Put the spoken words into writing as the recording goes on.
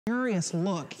luxurious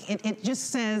look. It just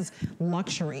says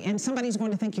luxury, and somebody's going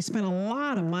to think you spent a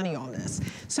lot of money on this.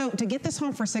 So to get this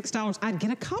home for $6, I'd get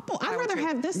a couple. I'd rather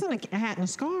have this than a hat and a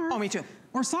scarf. Oh, me too.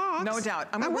 Or socks. No doubt.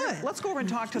 Let's go over and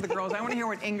talk to the girls. I want to hear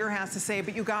what Inger has to say.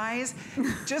 But you guys,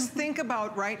 just think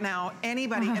about right now,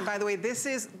 anybody, and by the way, this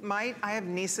is I have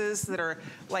nieces that are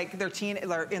like, they're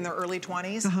in their early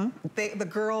 20s. The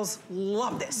girls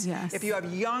love this. Yes. If you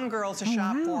have young girls to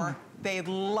shop for, they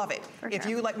love it. If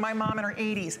you, like my mom in her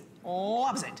 80s,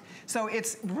 loves it. So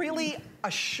it's really a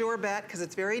sure bet because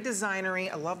it's very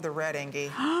designery. I love the red,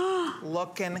 Ingy.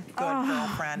 Looking good,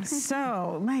 girlfriend.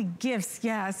 So, my gifts,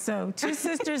 yeah. So, two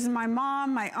sisters, my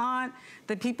mom, my aunt,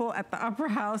 the people at the Upper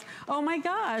House. Oh my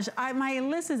gosh, my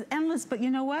list is endless, but you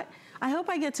know what? I hope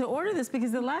I get to order this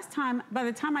because the last time, by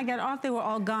the time I got off, they were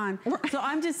all gone. So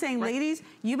I'm just saying, ladies,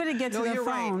 you better get to the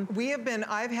phone. Right.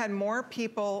 I've had more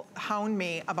people hound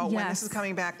me about when this is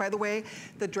coming back. By the way,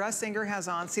 the dress Inger has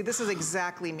on, see, this is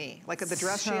exactly me. Like the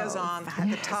dress she has on,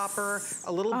 the topper,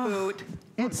 a little boot.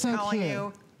 It's so telling cute.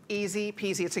 you. Easy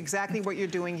peasy. It's exactly what you're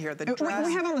doing here. The dress,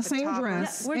 we have on the same topper.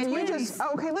 dress. Yeah, and you just,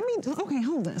 okay,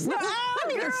 hold this. Let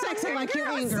me get sexy like you,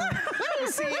 Inger. Let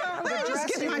me just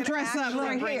get my dress up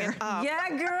right here. Yeah,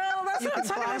 girl, that's what I'm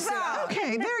talking about.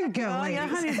 Okay, there you go, Oh, ladies. yeah,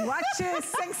 honey, watch this,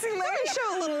 sexy lady. Let me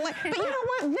show a little leg. But you know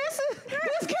what? This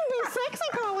can be sexy,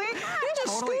 Colleen. You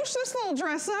just scooch this little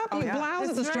dress up. You blouse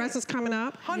it. This dress is coming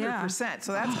up. 100%.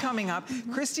 So that's coming up.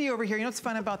 Christy over here. You know what's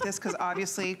fun about this? Because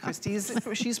obviously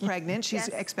she's pregnant. She's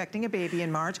expecting a baby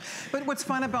in March. But what's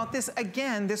fun about this?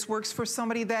 Again, this works for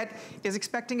somebody that is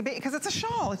expecting a baby because it's a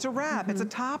shawl. It's a wrap. It's a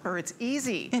topper. It's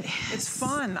easy. It's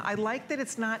fun. I like that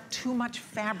it's not too much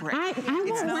fabric.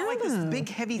 It's not like this big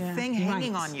heavy thing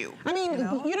hanging on you. I mean,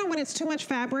 you know when it's too much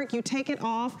fabric, you take it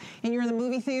off and you're in the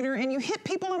movie theater and you hit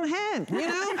people in the head. You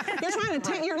know, you're trying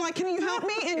to take. You're like, can you help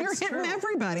me? And you're hitting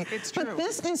everybody. It's true. But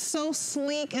this is so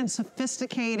sleek and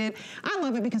sophisticated. I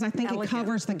love it because I think it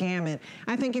covers the gamut.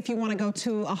 I think if you want to go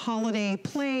to a holiday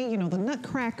play, you know, the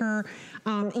Nutcracker,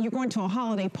 you're going to a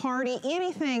holiday party,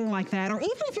 anything like that, or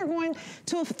even if you're going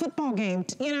to a football game,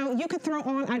 you know, you could throw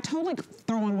on. I totally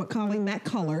throw on what Colleen, that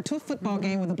color to a football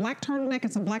game with a black turtleneck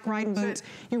and some black riding boots.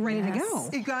 You're ready to go.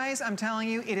 You guys, I'm telling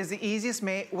you, it is the easiest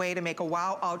way to make a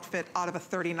wow outfit out of a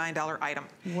 $39 item.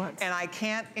 And I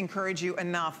can't encourage you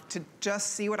enough to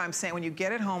just see what I'm saying. When you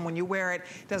get it home, when you wear it,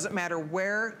 doesn't matter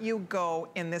where you go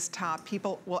in this top,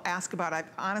 people will ask about it. I've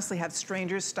honestly had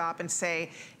strangers stop and say,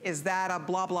 is that a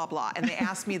blah, blah, blah? And they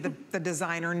ask me the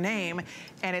designer name,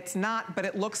 and it's not, but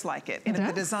it looks like it. And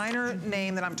the designer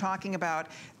name that I'm talking about,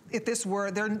 if this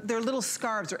were, their little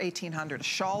scarves are $1,800. A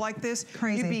shawl like this,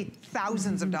 you'd be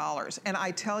thousands of dollars. And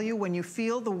I tell you, when you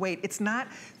feel the weight, it's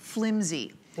not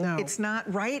flimsy. No. It's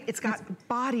not, right? It's got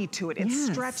body to it. It's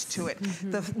stretched to it.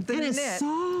 The knit, it's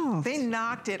soft. They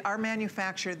knocked it, our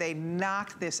manufacturer, they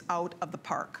knocked this out of the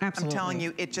park. Absolutely. I'm telling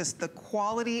you, it just, the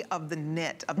quality of the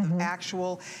knit, of the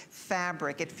actual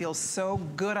fabric, it feels so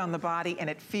good on the body and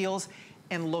it feels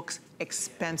and looks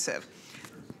expensive.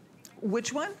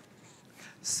 Which one?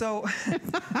 So,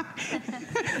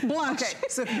 blush. Okay,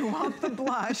 so if you want the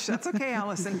blush, that's okay,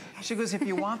 Allison. She goes, if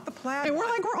you want the plaid. And we're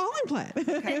like, we're all in plaid.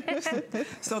 Okay.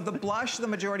 So the blush, the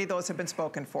majority of those have been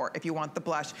spoken for, if you want the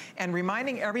blush. And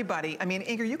reminding everybody, I mean,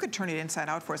 Inger, you could turn it inside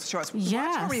out for us. Show us. Watch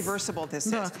how reversible this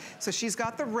is. So she's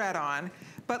got the red on.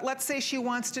 But let's say she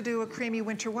wants to do a creamy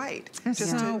winter white. It's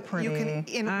just so pretty. You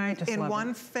can, in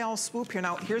one fell swoop here.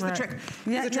 Now, here's the trick.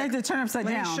 Yeah, you have to turn upside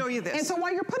down. Let me show you this. And so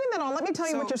while you're putting that on, let me tell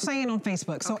you what you're saying on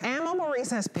Facebook. So Amma Marie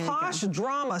says, posh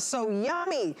drama, so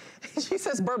yummy. She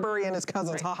says Burberry and his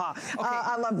cousins, haha.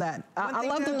 I love that. I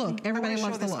love the look. Everybody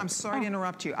loves the look. I'm sorry to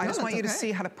interrupt you. I just want you to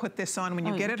see how to put this on. When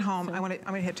you get it home, I'm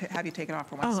going to have you take it off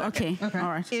for 1 second. Okay. All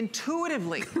right.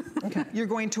 Intuitively, you're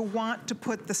going to want to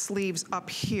put the sleeves up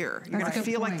here. You're going to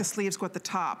feel like the sleeves go at the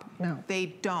top. No. They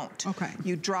don't. Okay.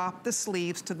 You drop the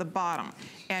sleeves to the bottom.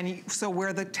 And so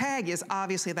where the tag is,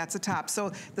 obviously that's the top.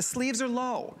 So the sleeves are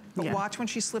low. But watch when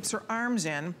she slips her arms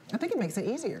in. I think it makes it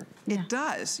easier. It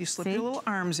does. You slip your little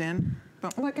arms in.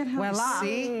 Boom. Look at how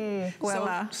see?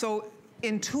 So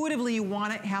intuitively you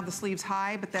want to have the sleeves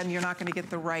high, but then you're not going to get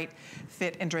the right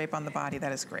fit and drape on the body.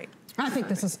 That is great. I think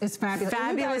this is fabulous.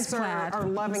 Fabulous you guys are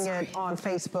loving it on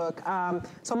Facebook.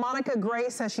 So Monica Gray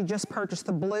says she just purchased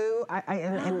the blue.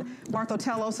 And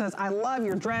Barthotello says, I love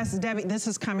your dress. Debbie, this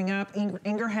is coming up.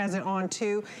 Inger has it on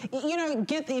too. You know,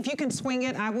 if you can swing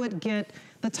it, I would get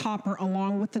the topper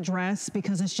along with the dress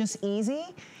because it's just easy.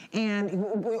 and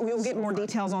we'll get more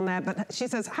details on that. But she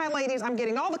says, hi ladies, I'm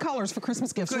getting all the colors for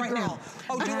Christmas gifts right now.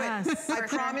 Oh, do it. I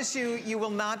promise you will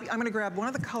not be, I'm gonna grab one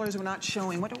of the colors we're not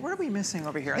showing. What are we missing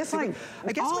over here? It's like,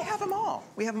 I guess we have them all.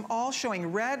 We have them all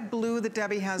showing. Red, blue that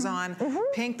Debbie has on,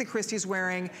 pink that Christy's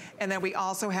wearing, and then we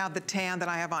also have the tan that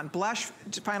I have on. Blush,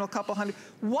 final couple hundred.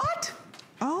 What?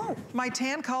 Oh, my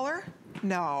tan color?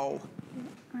 No.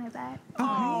 I bet.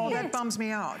 Oh, that bums me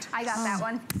out. I got that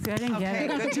one. Good and Okay,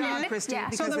 good job, Christy. Yeah.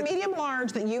 So the medium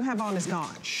large that you have on is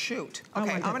gone. Shoot.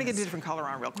 Okay, I'm gonna get a different color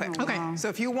on real quick. Okay. So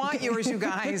if you want yours, you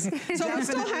guys. So we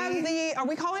still have the, are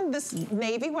we calling this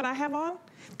navy what I have on?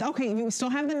 Okay, we still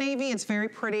have the navy. It's very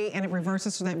pretty, and it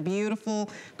reverses to that beautiful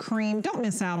cream. Don't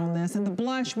miss out on this. And the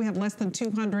blush, we have less than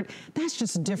 200. That's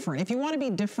just different. If you want to be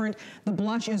different, the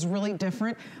blush is really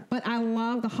different. But I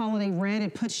love the holiday red.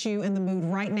 It puts you in the mood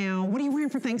right now. What are you wearing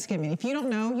for Thanksgiving? If you don't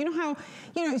know, you know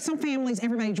how, some families,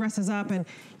 everybody dresses up, and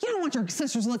you don't want your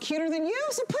sisters to look cuter than you,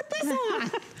 so put this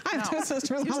on. I have two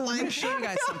sisters. I'm like, show you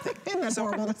guys something. Isn't that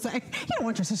horrible to say? You don't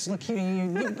want your sisters to look cuter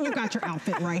than you. You got your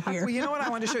outfit right here. Well, you know what I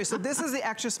wanted to show you? So this is the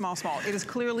extra small. It is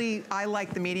clearly, I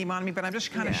like the medium on me, but I'm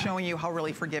just kind of showing you how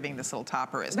really forgiving this little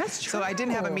topper is. That's true. So I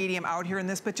didn't have a medium out here in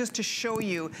this, but just to show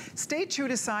you, stay true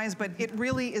to size, but it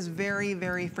really is very,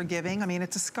 very forgiving. I mean,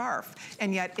 it's a scarf,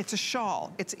 and yet it's a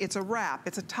shawl. It's a wrap.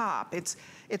 It's a top. It's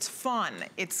fun.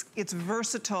 It's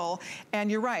versatile,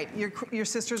 and you're right. Your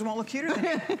sisters won't look cuter than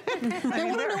you. They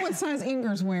want to know what size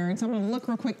Inger's wearing, so I'm going to look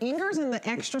real quick. Inger's in the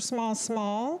extra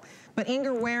small, but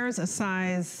Inger wears a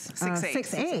size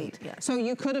 6'8". Yes. So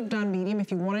you could have done medium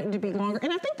if you wanted it to be longer.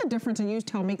 And I think the difference, and you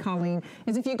tell me, Colleen,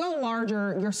 is if you go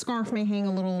larger, your scarf may hang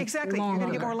a little longer. You're going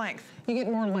to get more length. You get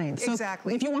more length. So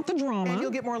exactly. If you want the drama. And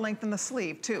you'll get more length in the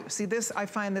sleeve, too. See, this, I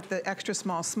find that the extra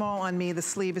small on me, the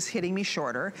sleeve is hitting me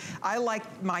shorter. I like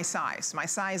my size. My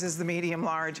size is the medium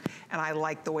large, and I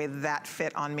like the way that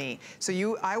fit on me.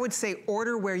 So I would say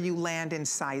order where you land in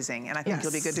sizing, and I think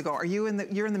you'll be good to go. You're in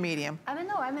the medium. I'm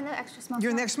in the extra small. You're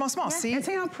in the extra small. Yeah. See? And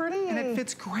see how pretty. And it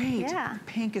fits great. Yeah.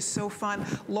 Pink is so fun.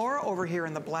 Laura over here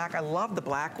in the black. I love the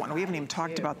black one. We haven't even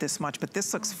talked about this much, but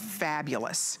this looks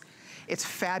fabulous. It's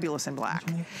fabulous in black.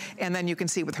 And then you can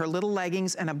see with her little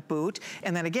leggings and a boot.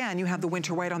 And then again, you have the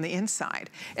winter white on the inside.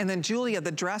 And then Julia,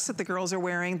 the dress that the girls are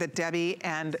wearing, that Debbie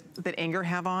and that Inger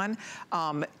have on,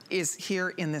 is here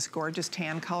in this gorgeous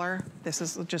tan color. This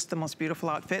is just the most beautiful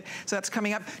outfit. So that's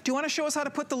coming up. Do you want to show us how to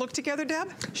put the look together,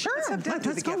 Deb? Sure.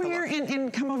 Let's go over here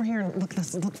and come over here and look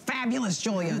this. Look fabulous,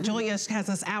 Julia. Julia has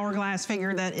this hourglass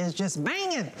figure that is just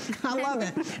banging. I love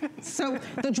it. So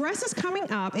the dress is coming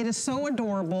up. It is so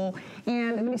adorable.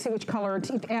 And let me see which color.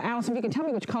 Allison, if you can tell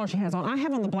me which color she has on. I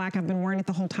have on the black. I've been wearing it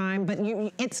the whole time. But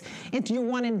it's your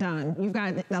one and done. You've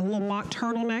got a little mock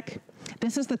turtleneck.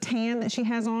 This is the tan that she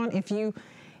has on. And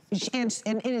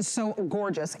it is so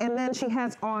gorgeous. And then she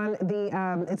has on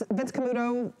the it's Vince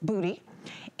Camuto booty,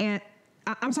 and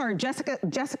I'm sorry,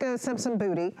 Jessica Simpson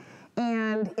booty.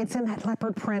 And it's in that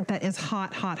leopard print that is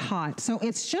hot, hot, hot. So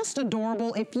it's just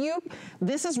adorable.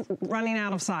 This is running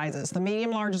out of sizes. The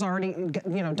medium large is already,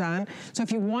 done. So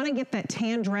if you want to get that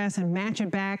tan dress and match it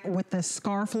back with this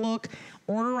scarf look,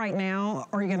 order right now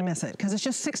or you're going to miss it because it's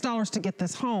just $6 to get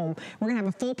this home. We're going to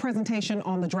have a full presentation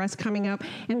on the dress coming up.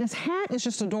 And this hat is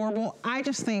just adorable. I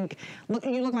just think,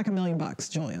 you look like $1 million,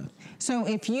 Julia. So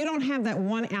if you don't have that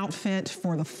one outfit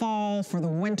for the fall, for the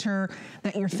winter,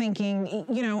 that you're thinking,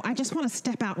 I just want to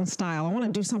step out in style. I want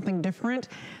to do something different.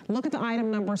 Look at the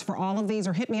item numbers for all of these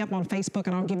or hit me up on Facebook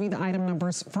and I'll give you the item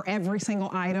numbers for every single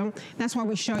item. That's why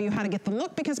we show you how to get the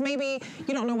look because maybe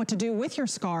you don't know what to do with your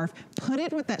scarf. Put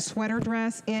it with that sweater dress.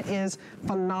 It is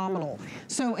phenomenal.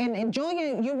 So, and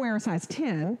Julia, you wear a size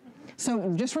 10.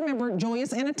 So just remember,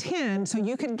 Julia's in a 10, so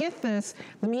you could get this.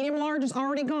 The medium large is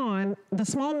already gone. The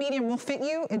small medium will fit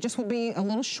you. It just will be a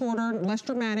little shorter, less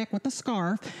dramatic with the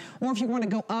scarf. Or if you want to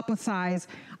go up a size,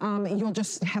 you'll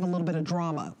just have a little bit of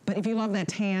drama. But if you love that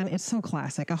tan, it's so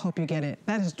classic. I hope you get it.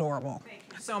 That is adorable. Thank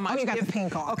you so much. Oh, you got the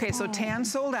pink on. Okay, so tan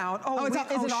sold out.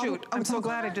 Shoot. I'm so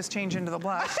glad I just changed into the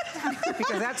blush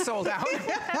because that's sold out.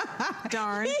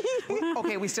 Darn.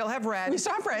 Okay, we still have red. We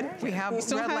still have red. We have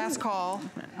red last call.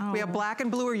 We have black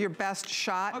and blue are your best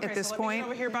shot at this point.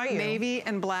 Over here by you. Navy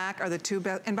and black are the two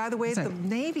best. And by the way, the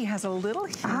navy has a little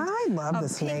hint I love of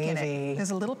this pink in navy. it.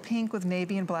 There's a little pink with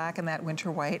navy and black and that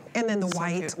winter white. And then the So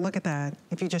white, cute. look at that.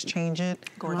 If you just change it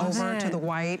Gorgeous. over to the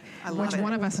white, which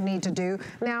one of us need to do.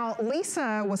 Now,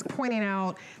 Lisa was pointing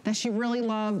out that she really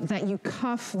loved that you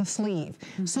cuff the sleeve.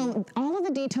 So all of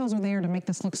the details are there to make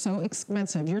this look so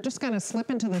expensive. You're just gonna slip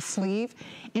into the sleeve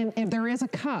and there is a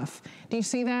cuff. Do you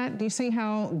see that? Do you see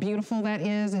how beautiful that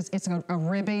is. It's a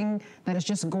ribbing that is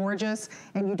just gorgeous.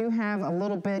 And you do have a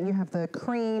little bit, you have the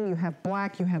cream, you have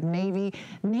black, you have navy.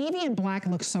 Navy and black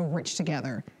look so rich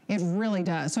together. It really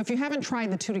does. So if you haven't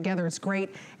tried the two together, it's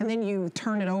great. And then you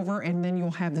turn it over and then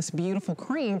you'll have this beautiful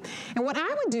cream. And what I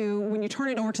would do when you turn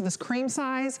it over to this cream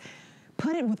size,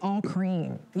 put it with all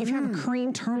cream. If you have a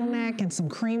cream turtleneck and some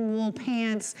cream wool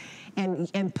pants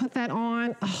and put that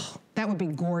on, oh, that would be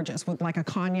gorgeous with like a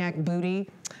cognac booty.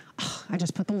 Oh, I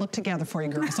just put the look together for you,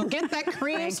 girl. So get that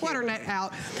cream sweater net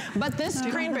out. But this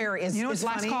cranberry is,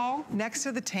 last call. Next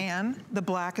to the tan, the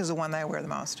black is the one that I wear the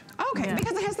most. Okay,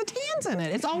 because it has the tans in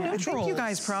it. It's all neutral. I think you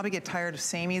guys probably get tired of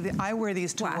seeing me. I wear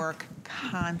these to work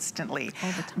constantly.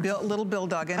 All the time. Little Bill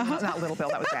Duggan, not Little Bill,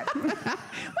 that was bad.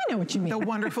 We know what you mean. The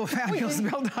wonderful, fabulous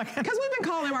Bill Duggan. Because we've been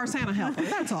calling him our Santa helper,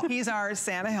 that's all. He's our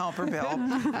Santa helper, Bill.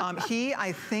 He,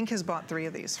 I think, has bought 3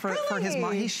 of these for his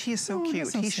mom. He's so cute.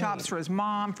 So he shops for his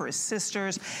mom, for his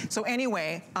sisters. So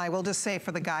anyway, I will just say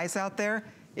for the guys out there,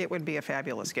 it would be a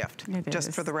fabulous gift,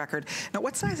 just for the record. Now,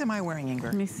 what size am I wearing, Ingrid?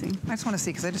 Let me see. I just want to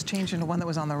see, because I just changed into one that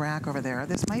was on the rack over there.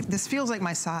 This feels like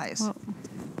my size.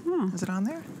 Well, is it on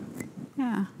there?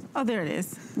 Yeah. Oh, there it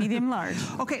is. Medium large.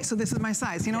 Okay, so this is my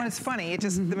size. You know what? It's funny. It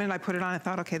just the minute I put it on, I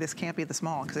thought, okay, this can't be the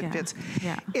small because it fits.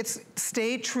 Yeah.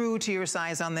 Stay true to your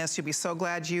size on this. You'll be so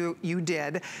glad you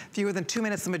did. Fewer than 2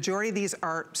 minutes. The majority of these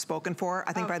are spoken for.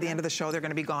 I think by the end of the show, they're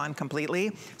going to be gone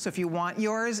completely. So if you want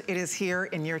yours, it is here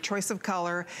in your choice of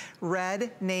color.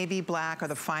 Red, navy, black are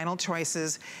the final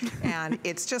choices, and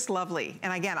it's just lovely.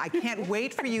 And again, I can't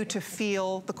wait for you to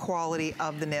feel the quality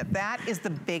of the knit. That is the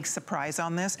big surprise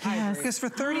on this, because for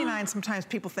 $39, sometimes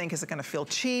people think, is it going to feel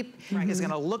cheap? Is it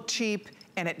going to look cheap?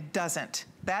 And it doesn't.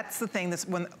 That's the thing.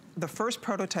 When the first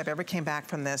prototype ever came back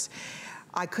from this,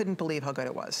 I couldn't believe how good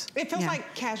it was. It feels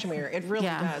like cashmere. It really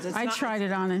does. I tried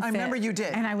it on and I remember you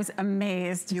did. And I was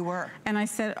amazed. You were. And I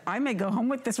said, I may go home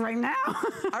with this right now.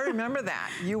 I remember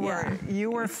that. You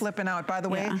were flipping out. By the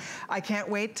way, I can't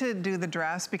wait to do the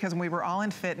dress, because when we were all in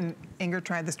fit and Ingrid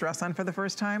tried this dress on for the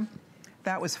first time,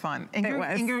 that was fun.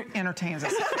 Ingrid entertains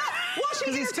us. Well,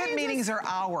 because these fit meetings are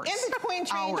hours. In between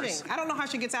changing. Hours. I don't know how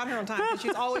she gets out here on time, but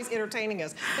she's always entertaining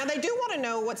us. Now, they do want to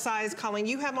know what size, Colleen,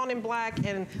 you have on in black,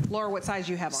 and Laura, what size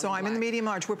you have on in black. So I'm in the medium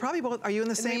large. We're probably both, are you in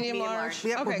the same? Medium large.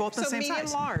 Yeah, we're both in the same size. So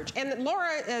medium large. And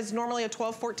Laura is normally a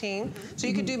 12-14, so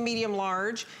you could do medium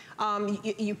large.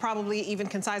 You probably even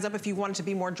can size up if you wanted to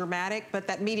be more dramatic, but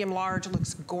that medium large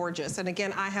looks gorgeous. And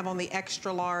again, I have on the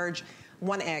extra large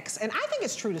 1X, and I think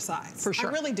it's true to size. For sure.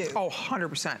 I really do. Oh,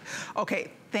 100%. Okay,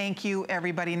 thank you,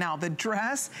 everybody. Now, the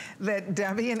dress that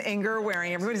Debbie and Ingrid are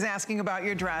wearing, everybody's asking about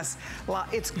your dress.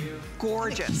 It's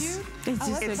gorgeous. It's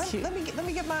just so cute. Let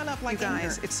me get mine up like you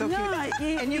guys, Ingrid. It's so cute.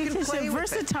 And you can play with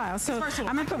versatile. So I'm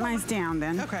gonna put mine down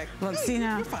then. Okay. Look, see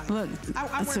now, look,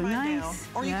 it's so nice.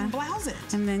 Or you can blouse it.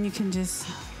 And then you can just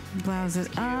blouse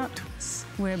it up.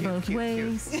 Wear both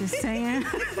ways, just saying.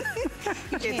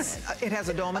 It has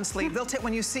a dolman sleeve.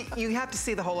 When you see, you have to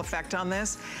see the whole effect on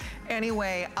this.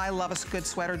 Anyway, I love a good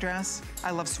sweater dress.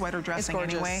 I love sweater dressing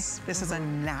anyway. This is a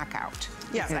knockout.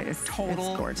 Yeah, it's like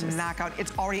total knockout.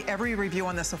 It's already, every review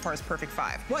on this so far is perfect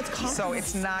 5. Well, it's comfortable. So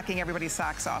it's knocking everybody's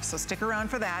socks off. So stick around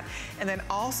for that. And then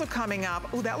also coming up,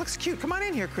 oh, that looks cute. Come on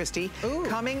in here, Christy. Ooh.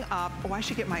 Coming up, I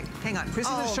should get my, hang on.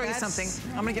 Christy's gonna show you something.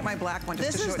 I'm gonna get my black one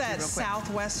just to show it to you real quick. This is that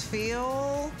Southwest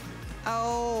feel.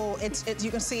 Oh, you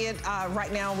can see it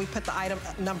right now. We put the item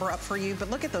number up for you,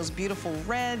 but look at those beautiful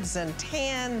reds and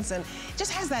tans, and it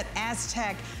just has that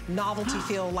Aztec novelty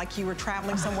feel, like you were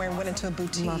traveling somewhere and went into a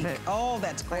boutique. Love it. Oh,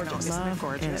 that's gorgeous. Isn't it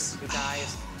gorgeous, you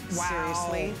guys? Wow.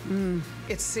 Seriously.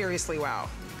 It's seriously wow.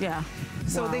 Yeah.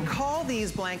 So they call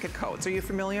these blanket coats. Are you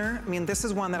familiar? I mean, this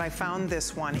is one that I found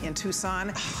this one in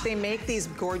Tucson. They make these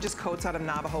gorgeous coats out of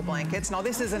Navajo blankets. Now,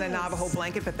 this isn't a Navajo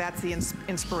blanket, but that's the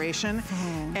inspiration.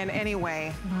 And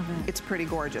anyway, it's pretty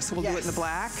gorgeous. So we'll do it in the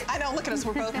black. I know, look at us,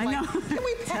 we're both like, can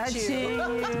we pet you?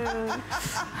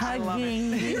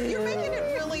 Hugging you. You're making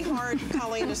it really hard,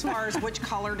 Colleen, as far as which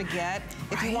color to get.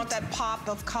 If you want that pop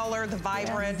of color, the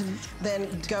vibrant, then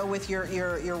go with your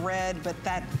red, but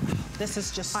this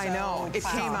is just so I know, it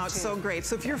came out so great.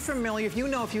 So if you're familiar, if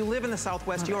you live in the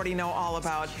Southwest, you already know all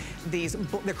about these.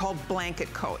 They're called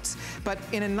blanket coats. But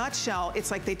in a nutshell, it's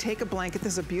like they take a blanket.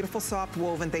 This is a beautiful soft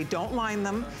woven. They don't line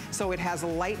them, so it has a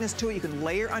lightness to it. You can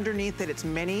layer underneath it. It's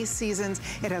many seasons.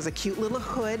 It has a cute little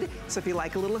hood. So if you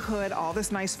like a little hood, all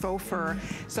this nice faux fur.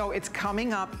 So it's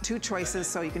coming up, 2 choices,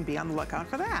 so you can be on the lookout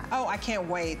for that. Oh, I can't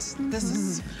wait. This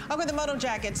is, okay, the Moto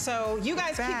Jacket. So you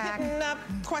guys keep hitting up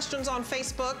questions on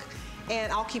Facebook,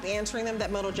 and I'll keep answering them.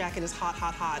 That Moto Jacket is hot,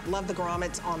 hot, hot. Love the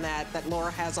grommets on that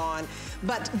Laura has on.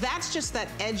 But that's just that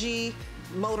edgy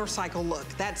motorcycle look.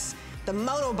 That's the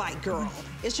motorbike girl.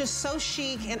 It's just so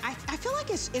chic, and I feel like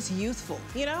it's youthful,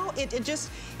 you know?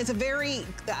 It's a very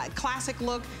classic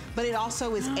look, but it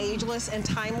also is ageless and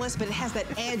timeless, but it has that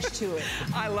edge to it.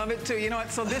 I love it too. You know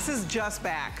what, so this is just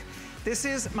back. This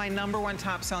is my #1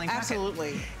 top selling jacket.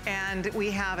 Absolutely. And we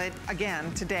have it,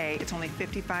 again, today. It's only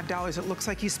 $55. It looks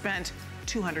like you spent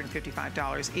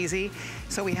 $255 easy.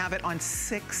 So we have it on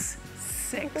six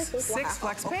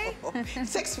flex pay?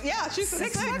 Yeah, she's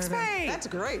six flex pay. That's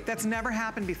great. That's never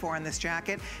happened before in this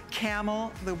jacket.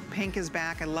 Camel, the pink is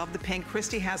back. I love the pink.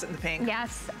 Christy has it in the pink.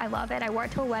 Yes, I love it. I wore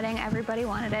it to a wedding. Everybody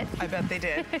wanted it. I bet they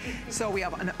did. So we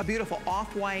have a beautiful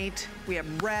off-white. We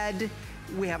have red.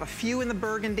 We have a few in the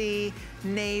burgundy,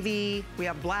 navy. We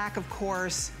have black, of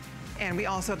course. And we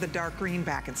also have the dark green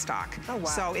back in stock. Oh, wow.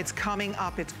 So it's coming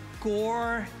up. It's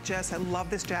gorgeous. I love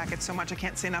this jacket so much. I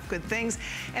can't say enough good things.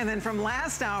 And then from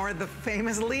last hour, the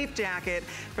famous leaf jacket.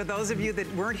 For those of you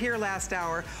that weren't here last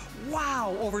hour,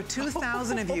 wow, over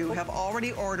 2,000 of you have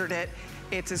already ordered it.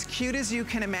 It's as cute as you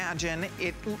can imagine.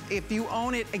 If you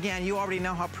own it, again, you already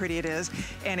know how pretty it is.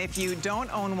 And if you don't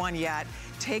own one yet,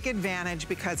 take advantage,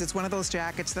 because it's one of those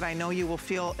jackets that I know you will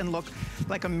feel and look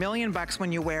like $1,000,000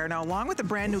 when you wear. Now, along with the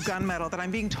brand new gunmetal that I'm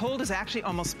being told is actually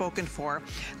almost spoken for,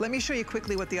 let me show you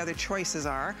quickly what the other choices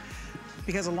are.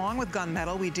 Because along with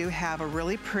gunmetal, we do have a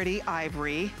really pretty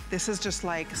ivory. This is just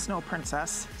like Snow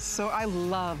Princess. So I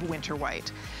love winter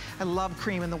white. I love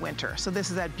cream in the winter. So this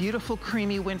is that beautiful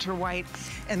creamy winter white.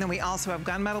 And then we also have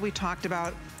gunmetal we talked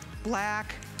about.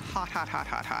 Black, hot, hot, hot,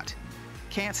 hot, hot.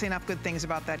 Can't say enough good things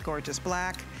about that gorgeous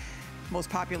black. Most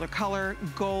popular color,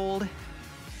 gold.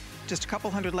 Just a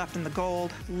couple hundred left in the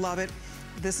gold. Love it.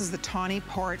 This is the Tawny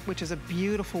Port, which is a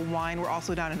beautiful wine. We're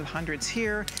also down into the hundreds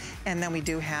here. And then we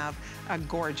do have a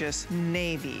gorgeous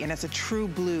navy, and it's a true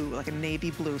blue, like a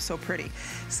navy blue, so pretty.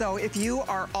 So if you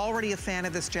are already a fan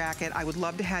of this jacket, I would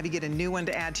love to have you get a new one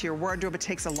to add to your wardrobe. It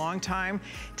takes a long time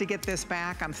to get this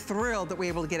back. I'm thrilled that we're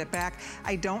able to get it back.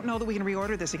 I don't know that we can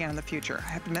reorder this again in the future. I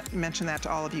have to mention that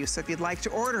to all of you. So if you'd like to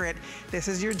order it, this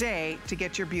is your day to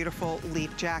get your beautiful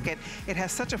leaf jacket. It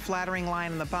has such a flattering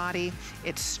line in the body.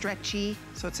 It's stretchy,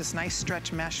 so it's this nice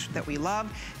stretch mesh that we love.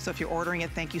 So if you're ordering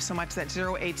it, thank you so much. That's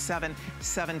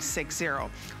 087760.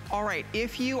 All right,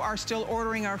 if you are still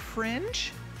ordering our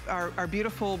fringe, our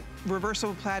beautiful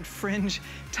reversible plaid fringe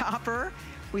topper,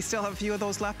 we still have a few of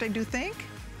those left, I do think.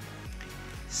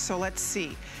 So let's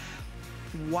see.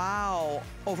 Wow,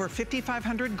 over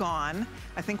 5,500 gone.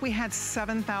 I think we had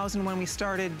 7,000 when we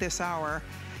started this hour.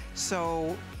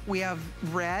 So we have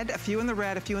red, a few in the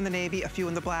red, a few in the navy, a few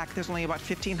in the black. There's only about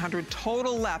 1,500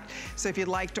 total left. So if you'd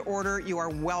like to order, you are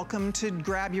welcome to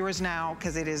grab yours now,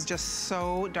 because it is just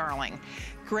so darling.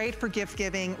 Great for gift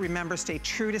giving. Remember, stay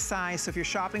true to size. So if you're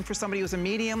shopping for somebody who's a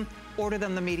medium, order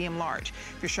them the medium large.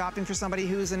 If you're shopping for somebody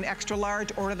who's an extra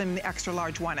large, order them the extra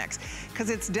large 1X. Because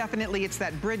it's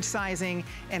that bridge sizing,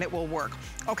 and it will work.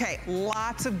 Okay,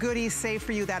 lots of goodies saved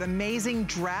for you. That amazing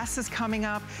dress is coming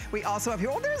up. We also have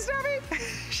here, oh, there's Debbie.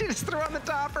 She just threw on the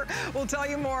topper. We'll tell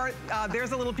you more.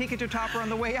 There's a little peek at your topper on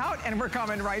the way out, and we're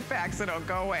coming right back, so don't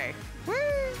go away. Woo!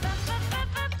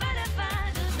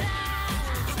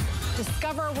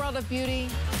 Discover a world of beauty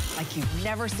like you've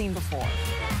never seen before.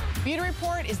 Beauty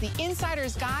Report is the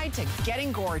insider's guide to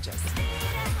getting gorgeous.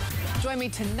 Join me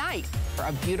tonight for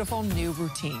a beautiful new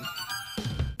routine.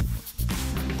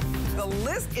 The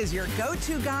list is your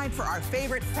go-to guide for our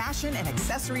favorite fashion and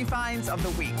accessory finds of the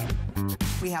week.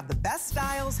 We have the best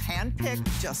styles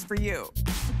handpicked just for you.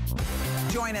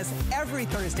 Join us every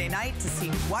Thursday night to see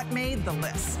what made the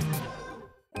list.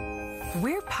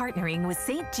 We're partnering with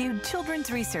St. Jude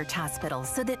Children's Research Hospital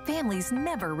so that families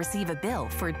never receive a bill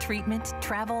for treatment,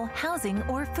 travel, housing,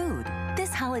 or food.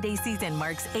 This holiday season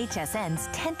marks HSN's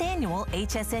 10th annual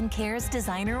HSN Cares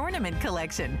Designer Ornament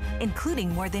Collection,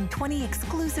 including more than 20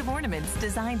 exclusive ornaments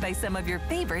designed by some of your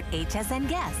favorite HSN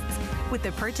guests. With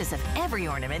the purchase of every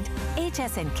ornament,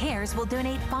 HSN Cares will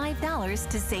donate $5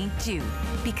 to St. Jude,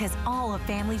 because all a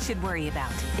family should worry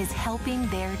about is helping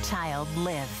their child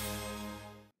live.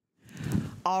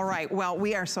 All right, well,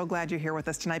 we are so glad you're here with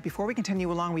us tonight. Before we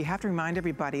continue along, we have to remind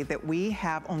everybody that we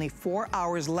have only 4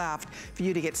 hours left for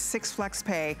you to get 6 flex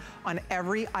pay on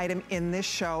every item in this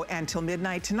show until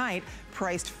midnight tonight,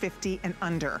 priced $50 and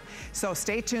under. So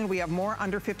stay tuned, we have more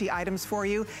under 50 items for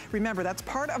you. Remember, that's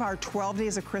part of our 12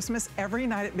 days of Christmas. Every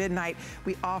night at midnight,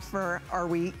 we offer, or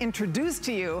we introduce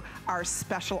to you our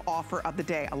special offer of the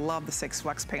day. I love the 6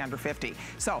 flex pay under 50.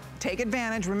 So take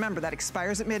advantage. Remember, that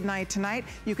expires at midnight tonight.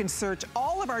 You can search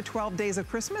all of our 12 days of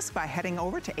Christmas by heading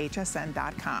over to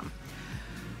hsn.com.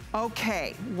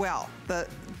 Okay, well, the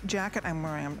jacket I'm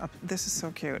wearing, this is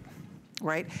so cute.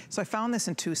 right? So I found this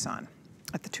in Tucson.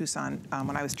 At the Tucson,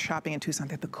 when I was shopping in Tucson,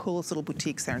 they had the coolest little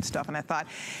boutiques there and stuff, and I thought,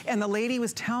 and the lady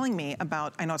was telling me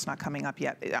about, I know it's not coming up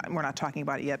yet, we're not talking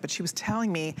about it yet, but she was telling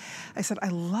me, I said, I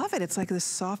love it, it's like this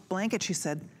soft blanket. She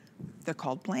said, they're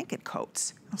called blanket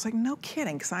coats. I was like, no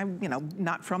kidding, because I'm, you know,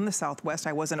 not from the Southwest.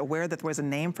 I wasn't aware that there was a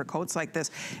name for coats like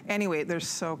this. Anyway, they're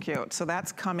so cute. So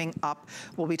that's coming up.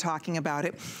 We'll be talking about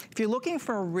it. If you're looking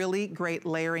for a really great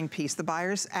layering piece, the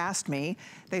buyers asked me,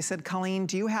 they said, Colleen,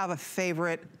 do you have a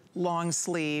favorite long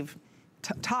sleeve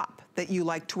top that you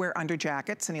like to wear under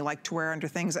jackets and you like to wear under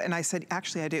things? And I said,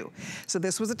 actually I do. So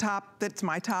this was a top that's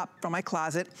my top from my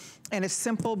closet, and it's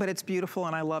simple, but it's beautiful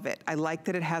and I love it. I like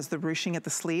that it has the ruching at the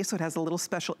sleeve, so it has a little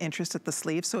special interest at the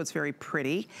sleeve, so it's very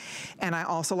pretty. And I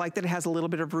also like that it has a little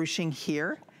bit of ruching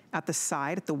here at the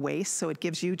side, at the waist, so it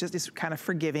gives you just, it's kind of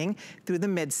forgiving through the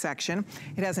midsection.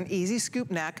 It has an easy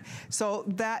scoop neck, so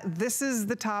this is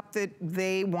the top that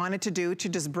they wanted to do, to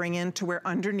just bring in to wear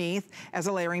underneath as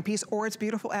a layering piece, or it's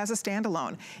beautiful as a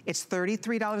standalone. It's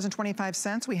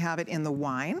 $33.25. We have it in the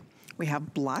wine, we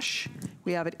have blush,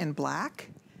 we have it in black,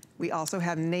 we also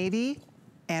have navy,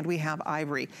 and we have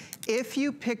ivory. If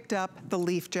you picked up the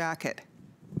leaf jacket,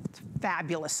 it's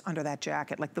fabulous under that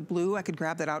jacket. Like the blue, I could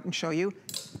grab that out and show you,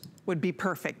 would be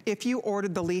perfect. If you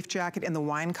ordered the leaf jacket in the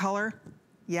wine color,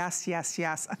 yes, yes,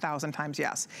 yes, 1,000 times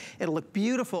yes. It'll look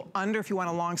beautiful under, if you want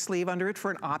a long sleeve under it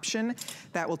for an option,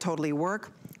 that will totally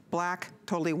work. Black,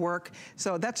 totally work.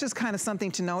 So that's just kind of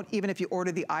something to note. Even if you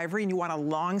order the ivory and you want a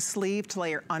long sleeve to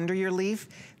layer under your leaf,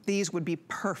 these would be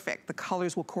perfect. The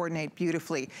colors will coordinate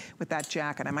beautifully with that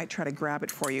jacket. I might try to grab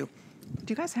it for you. Do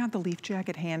you guys have the leaf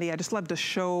jacket handy? I just love to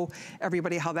show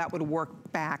everybody how that would work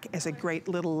back as a great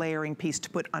little layering piece to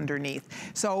put underneath.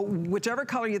 So whichever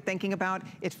color you're thinking about,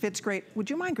 it fits great. Would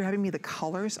you mind grabbing me the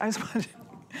colors? I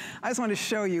just want to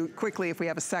show you quickly, if we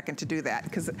have a second, to do that,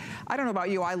 because I don't know about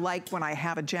you, I like when I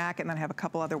have a jacket and then I have a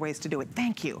couple other ways to do it.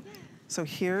 Thank you. So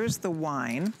here's the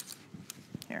wine.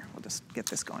 Here, we'll just get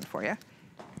this going for you.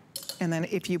 And then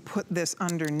if you put this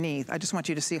underneath, I just want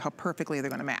you to see how perfectly they're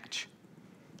going to match.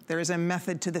 There is a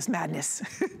method to this madness.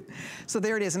 So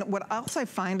there it is. And what else I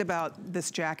find about this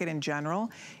jacket in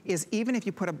general is even if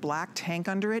you put a black tank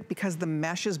under it, because the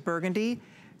mesh is burgundy,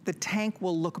 the tank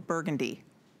will look burgundy.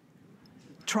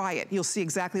 Try it, you'll see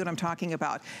exactly what I'm talking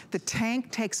about. The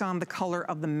tank takes on the color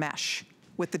of the mesh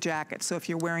with the jacket. So if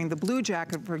you're wearing the blue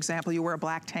jacket, for example, you wear a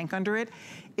black tank under it,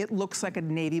 it looks like a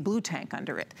navy blue tank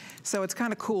under it. So it's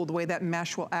kind of cool the way that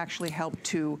mesh will actually help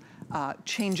to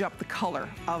change up the color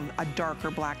of a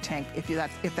darker black tank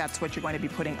if that's what you're going to be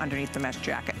putting underneath the mesh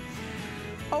jacket.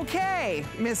 Okay,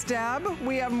 Miss Deb,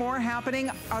 we have more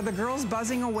happening. Are the girls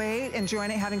buzzing away,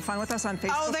 enjoying it, having fun with us on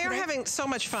Facebook? Oh, they're having so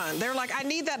much fun. They're like, I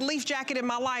need that leaf jacket in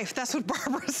my life. That's what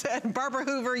Barbara said. Barbara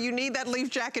Hoover, you need that leaf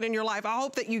jacket in your life. I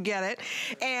hope that you get it.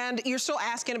 And you're still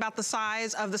asking about the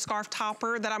size of the scarf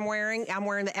topper that I'm wearing. I'm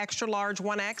wearing the extra large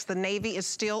 1X. The navy is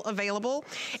still available.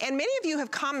 And many of you have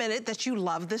commented that you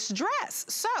love this dress.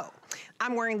 So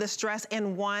I'm wearing this dress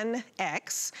in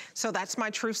 1X, so that's my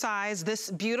true size.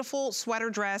 This beautiful sweater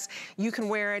dress, you can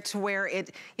wear it to where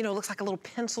it, you know, looks like a little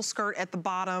pencil skirt at the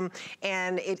bottom,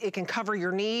 and it can cover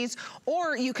your knees,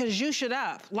 or you can zhoosh it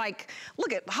up. Like,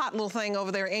 look at hot little thing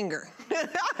over there, Inger.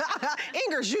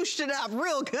 Inger zhooshed it up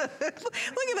real good.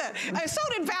 Look at that. So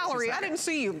did Valerie, I didn't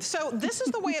see you. So this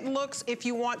is the way it looks if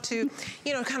you want to,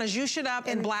 you know, kind of zhoosh it up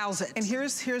and blouse it. And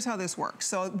here's how this works.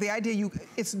 So the idea,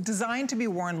 it's designed to be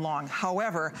worn long.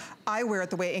 However, I wear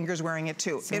it the way Inger's wearing it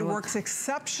too. So it works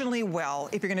exceptionally well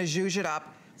if you're gonna zhuzh it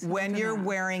up when you're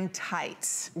wearing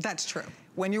tights. That's true.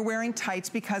 When you're wearing tights,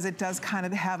 because it does kind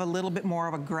of have a little bit more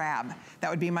of a grab. That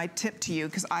would be my tip to you,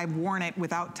 because I've worn it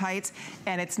without tights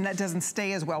and it doesn't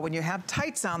stay as well. When you have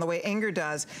tights on the way Inger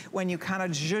does, when you kind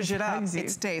of zhuzh it up, it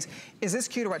stays. Is this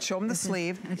cute or what? Show them the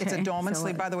sleeve. Okay. It's a dolman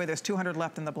sleeve. By the way, there's 200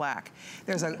 left in the black.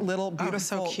 There's a little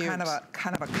beautiful kind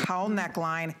of a cowl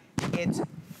neckline. It's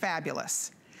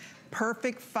fabulous.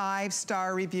 Perfect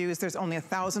 5-star reviews. There's only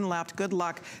 1,000 left. Good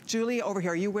luck. Julie, over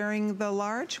here, are you wearing the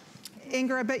large?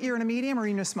 Inger, I bet you're in a medium or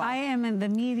you're in a small? I am in the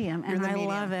medium, and I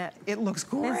love it. It looks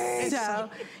great. So,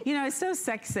 you know, it's so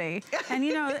sexy. And,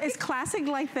 you know, it's classic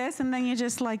like this, and then you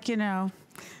just like, you know,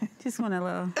 just want a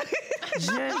little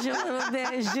zhuzh a little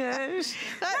bit, zhuzh.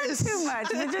 Not too much,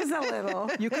 but just a little.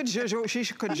 You could zhuzh, she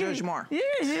could zhuzh more. You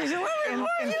zhuzh a little bit more.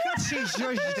 And she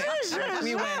zhuzhed it.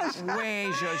 We went way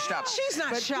zhuzhed up. She's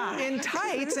not shy. In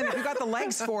tights, and if you got the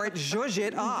legs for it, zhuzh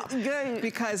it up. Good.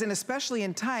 Because, and especially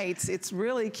in tights, it's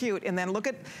really cute. And then look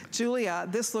at Julia.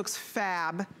 This looks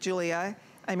fab, Julia.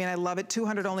 I mean, I love it.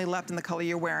 200 only left in the color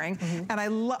you're wearing. And I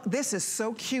love, this is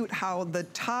so cute how the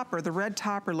topper, the red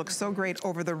topper looks so great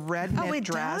over the red knit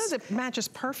dress. Does. It matches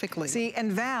perfectly. See,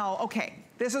 and Val, okay,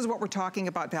 this is what we're talking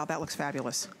about, Val. That looks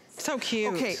fabulous. So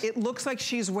cute. Okay, it looks like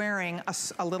she's wearing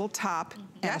a little top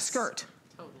and a skirt.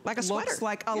 Like a sweater. Looks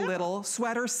like a little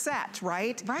sweater set,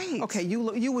 right? Right. Okay,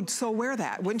 you would so wear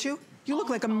that, wouldn't you? You look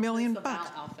like $1,000,000.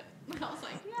 Outfit. I was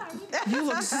like, yeah. You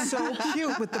look so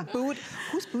cute with the boot.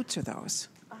 Whose boots are those?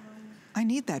 I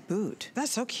need that boot.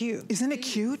 That's so cute. Isn't it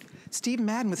cute? Steve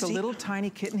Madden with the little tiny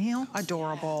kitten heel.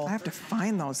 Adorable. I have to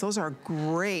find those. Those are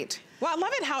great. Well, I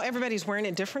love it how everybody's wearing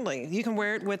it differently. You can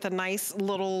wear it with a nice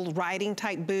little riding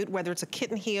type boot, whether it's a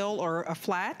kitten heel or a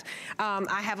flat.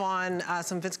 I have on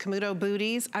some Vince Camuto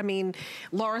booties. I mean,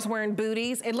 Laura's wearing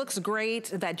booties. It looks great.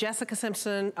 That Jessica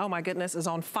Simpson, oh my goodness, is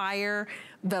on fire.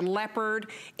 The leopard.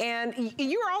 And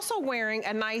you're also wearing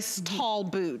a nice tall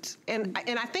boot. And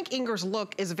I think Inger's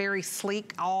look is very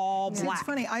sleek, all black. It's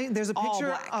funny, there's a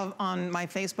picture on my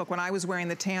Facebook when I was wearing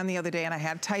the tan the other day and I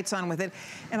had tights on with it,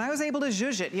 and I was able to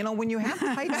zhuzh it. You know, when you have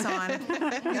tights on,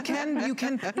 you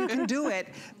can do it.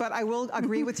 But I will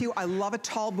agree with you, I love a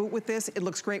tall boot with this. It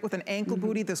looks great with an ankle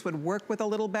bootie. This would work with a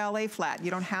little ballet flat.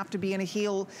 You don't have to be in a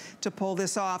heel to pull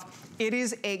this off. It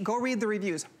is go read the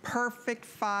reviews. Perfect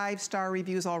 5-star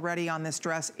reviews already on this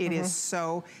dress. It is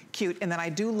so cute. And then I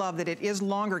do love that it is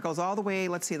longer. It goes all the way,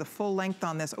 let's see, the full length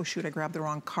on this. Oh shoot, I grabbed the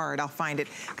wrong card. I'll find it.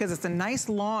 Because it's a nice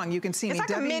long, you can see it's me.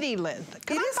 It's like a midi length.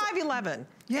 Because I'm 5'11".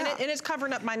 Yeah. And it's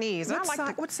covering up my knees.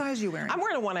 What size are you wearing? I'm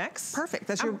wearing a 1X. Perfect.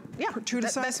 That's your true to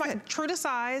size That's my true to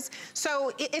size.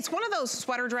 So it's one of those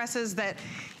sweater dresses that,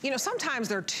 you know, sometimes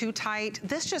they're too tight.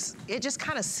 It just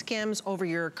kind of skims over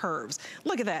your curves.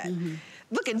 Look at that.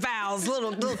 Look at Val's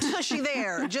little tushy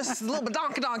there, just a little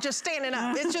badonkadonk, just standing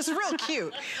up. It's just real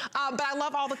cute. But I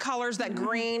love all the colors. That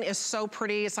green is so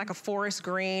pretty. It's like a forest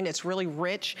green. It's really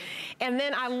rich. And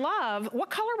then I love, what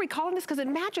color are we calling this? Because it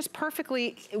matches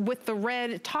perfectly with the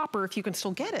red topper, if you can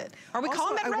still get it. Are we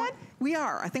calling that red? We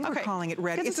are. I think we're calling it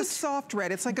red. It's a soft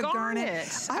red. It's like a garnet.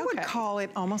 I would call it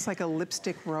almost like a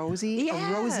lipstick rosy, a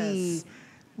rosy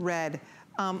red.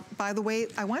 By the way,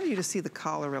 I wanted you to see the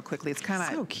collar real quickly. It's kind of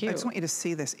so cute. I just want you to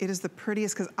see this. It is the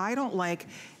prettiest because I don't like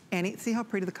any. See how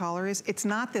pretty the collar is? It's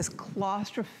not this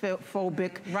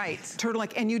claustrophobic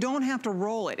turtleneck, and you don't have to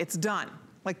roll it. It's done.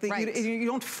 Like you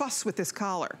don't fuss with this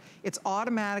collar. It's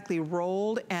automatically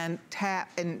rolled and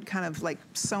and kind of like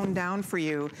sewn down for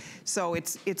you. So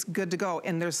it's good to go.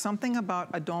 And there's something about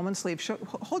a dolman sleeve.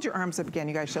 Hold your arms up again,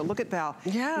 you guys. Look at Val.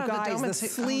 Yeah, you guys, the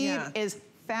sleeve is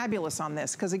fabulous on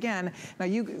this, because again, now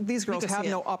these girls have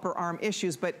no upper arm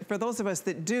issues, but for those of us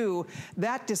that do,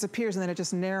 that disappears and then it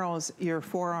just narrows your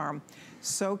forearm.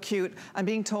 So cute. I'm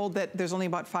being told that there's only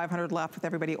about 500 left with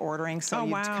everybody ordering, so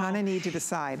you kind of need to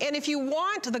decide. And if you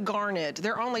want the garnet,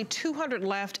 there are only 200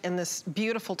 left in this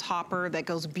beautiful topper that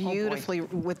goes beautifully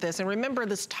with this. And remember,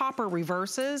 this topper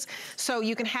reverses, so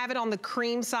you can have it on the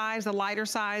cream size, the lighter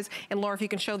size, and Laura, if you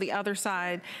can show the other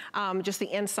side, just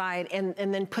the inside, and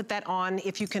then put that on.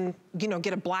 If you can, you know,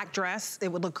 get a black dress,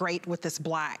 it would look great with this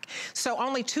black. So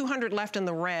only 200 left in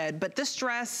the red, but this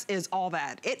dress is all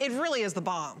that. It really is the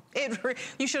bomb.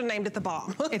 You should have named it the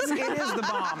bomb. It is the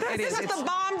bomb. This is the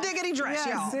bomb diggity dress,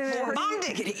 y'all. Bomb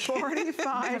diggity.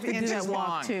 45 inches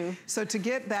long. So to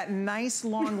get that nice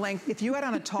long length, if you had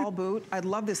on a tall boot, I'd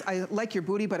love this. I like your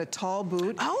booty, but a tall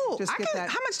boot. Oh, how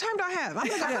much time do I have? I'll be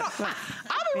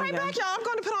right back, y'all. I'm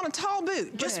going to put on a tall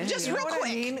boot, just real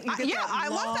quick. I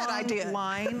love that idea.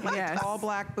 Line, like a tall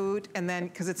black boot, and then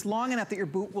because it's long enough that your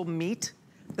boot will meet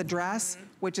the dress,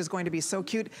 which is going to be so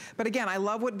cute. But again, I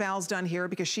love what Val's done here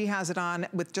because she has it on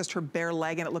with just her bare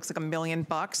leg and it looks like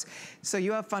 $1,000,000. So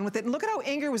you have fun with it. And look at how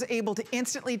Inger was able to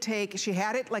instantly take, she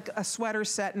had it like a sweater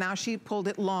set, now she pulled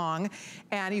it long,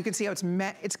 and you can see how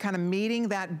it's kind of meeting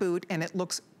that boot, and it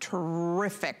looks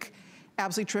terrific.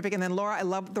 Absolutely terrific. And then Laura, I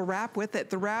love the wrap with it.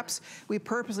 The wraps, we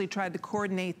purposely tried to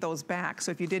coordinate those back.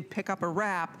 So if you did pick up a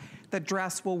wrap, the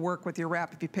dress will work with your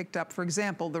wrap. If you picked up, for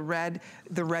example, the red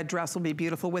dress will be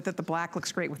beautiful with it. The black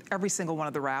looks great with every single one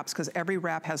of the wraps because every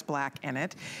wrap has black in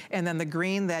it. And then the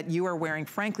green that you are wearing,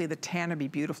 frankly, the tan would be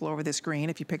beautiful over this green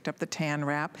if you picked up the tan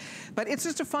wrap. But it's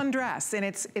just a fun dress, and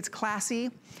it's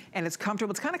classy and it's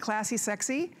comfortable. It's kind of classy,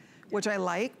 sexy, which I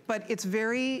like, but it's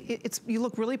you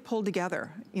look really pulled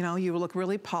together. You know, you look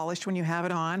really polished when you have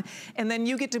it on. And then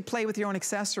you get to play with your own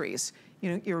accessories.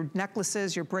 You know, your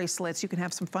necklaces, your bracelets, you can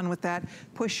have some fun with that.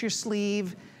 Push your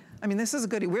sleeve. I mean, this is a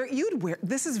goodie.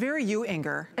 This is very you,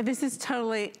 Inger. This is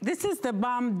the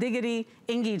bomb diggity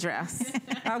Ingy dress,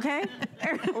 okay?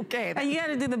 Okay. And you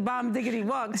gotta do the bomb diggity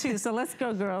walk too, so let's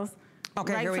go, girls.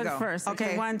 Okay, right here we foot go. first.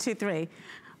 Okay, 1, 2, 3.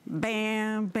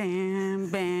 Bam, bam,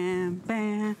 bam,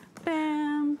 bam,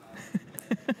 bam.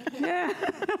 Yeah.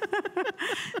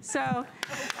 So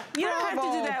you don't have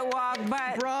to do that walk,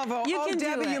 but bravo. you can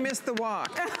Debbie, do it. you missed the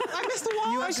walk. I missed the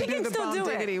walk. You have she to do can the still bomb do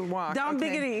diggity it. walk. Bomb okay.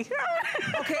 diggity.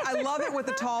 Okay, I love it with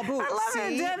the tall boots. I love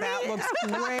See, it, Debbie. that looks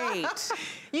great.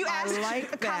 You asked,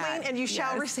 like Colleen, and you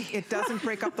shall receive. It doesn't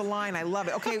break up the line. I love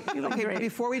it. Okay, okay. great.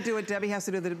 Before we do it, Debbie has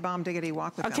to do the bomb diggity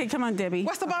walk with Okay, them. come on, Debbie.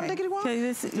 What's the bomb diggity walk? Okay,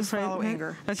 this Just follow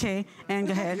Anger. Okay, and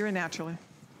go ahead. You're a naturally.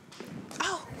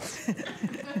 Oh.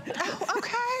 Oh,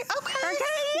 okay. Okay,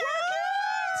 yeah.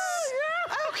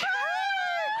 Okay.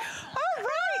 All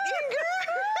right,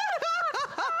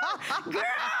 Girl,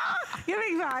 give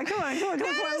me 5. Come on, come on, come on.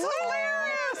 That is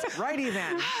hilarious. Righty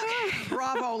then.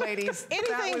 Bravo, ladies.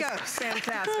 Anything that was goes.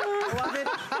 fantastic. I love it.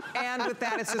 And with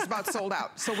that, it's just about sold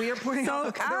out. So we are putting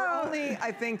out, there are only,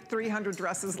 I think, 300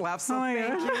 dresses left. So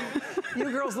thank you. You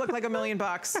girls look like $1 million.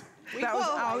 That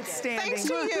was outstanding. Thanks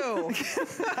to you.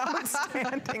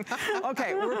 Outstanding.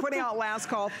 Okay, we're putting out last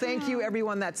call. Thank you,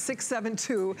 everyone. That's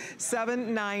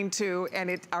 672-792.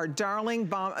 And our darling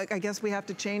bomb, I guess we have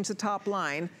to change the top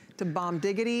line to bomb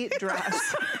diggity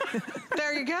dress.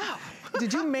 There you go.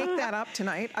 Did you make that up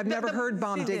tonight? I've never heard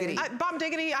bomb diggity. Bomb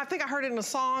diggity, I think I heard it in a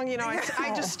song. You know,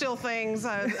 I just steal things.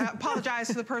 I apologize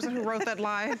to the person who wrote that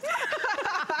line.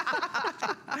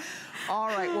 All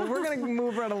right, well, we're gonna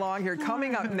move right along here.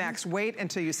 Coming up next, wait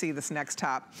until you see this next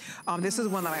top. This is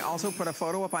one that I also put a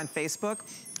photo up on Facebook.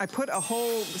 I put a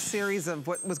whole series of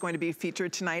what was going to be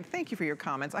featured tonight. Thank you for your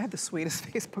comments. I have the sweetest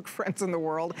Facebook friends in the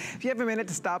world. If you have a minute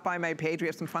to stop by my page, we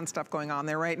have some fun stuff going on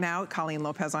there right now. Colleen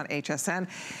Lopez on HSN.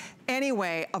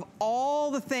 Anyway, of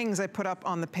all the things I put up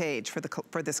on the page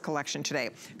for this collection today,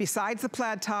 besides the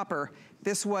plaid topper,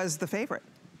 this was the favorite.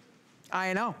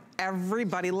 I know,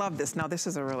 everybody loved this. Now this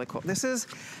is a really cool, this is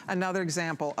another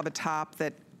example of a top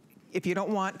that if you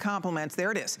don't want compliments,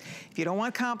 there it is. If you don't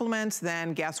want compliments,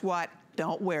 then guess what?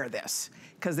 Don't wear this.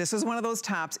 Because this is one of those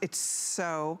tops, it's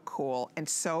so cool and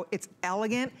it's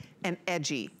elegant and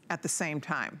edgy at the same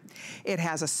time. It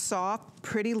has a soft,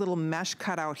 pretty little mesh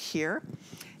cutout here.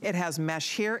 It has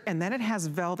mesh here, and then it has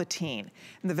velveteen.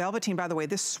 And the velveteen, by the way,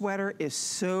 this sweater is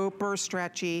super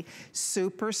stretchy,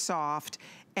 super soft.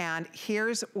 And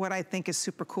here's what I think is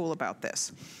super cool about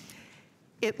this.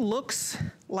 It looks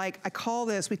like, we call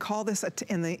this,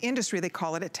 in the industry, they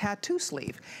call it a tattoo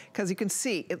sleeve. Because you can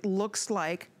see, it looks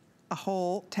like a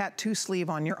whole tattoo sleeve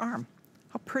on your arm.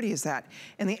 How pretty is that?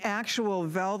 And the actual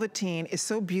velveteen is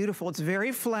so beautiful. It's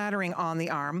very flattering on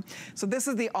the arm. So this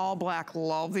is the all black,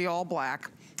 love the all black.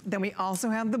 Then we also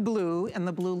have the blue, and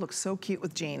the blue looks so cute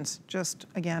with jeans. Just,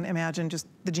 again, imagine just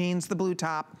the jeans, the blue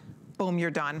top, boom,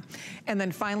 you're done. And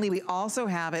then finally, we also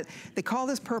have it, they call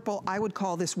this purple, I would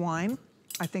call this wine.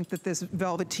 I think that this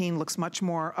velveteen looks much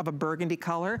more of a burgundy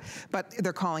color, but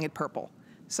they're calling it purple.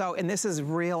 So, and this is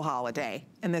real holiday,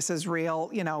 and this is real,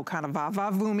 you know, kind of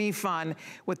va-va-voom-y fun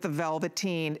with the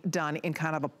velveteen done in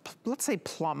kind of a, let's say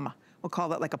plum. We'll call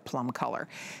that like a plum color.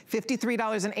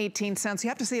 $53.18. You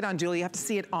have to see it on Julie. You have to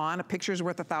see it on. A picture's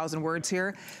worth 1,000 words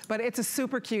here. But it's a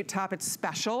super cute top. It's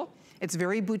special. It's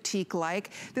very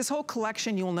boutique-like. This whole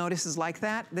collection, you'll notice, is like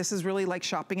that. This is really like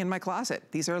shopping in my closet.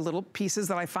 These are little pieces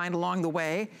that I find along the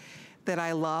way that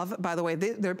I love. By the way,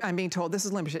 I'm being told this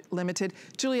is limited.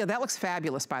 Julia, that looks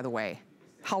fabulous, by the way.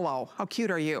 Hello, how cute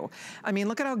are you? I mean,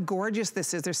 look at how gorgeous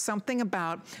this is. There's something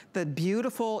about the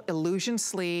beautiful illusion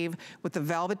sleeve with the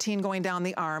velveteen going down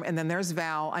the arm, and then there's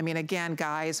Val. I mean, again,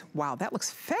 guys, wow, that looks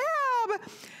fab.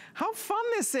 How fun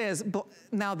this is.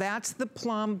 Now that's the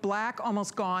plum, black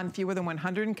almost gone, fewer than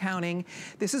 100 and counting.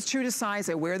 This is true to size.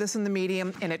 I wear this in the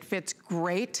medium and it fits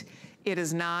great. It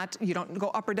is not, you don't go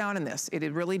up or down in this. It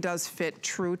really does fit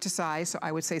true to size. So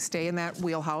I would say stay in that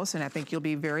wheelhouse, and I think you'll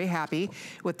be very happy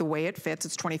with the way it fits.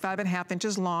 It's 25.5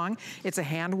 inches long. It's a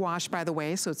hand wash, by the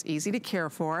way, so it's easy to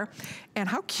care for. And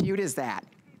how cute is that?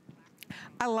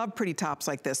 I love pretty tops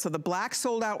like this. So the black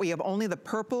sold out. We have only the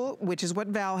purple, which is what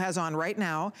Val has on right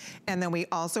now. And then we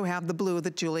also have the blue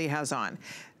that Julie has on.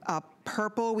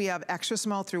 Purple, we have extra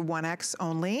small through 1X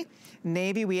only.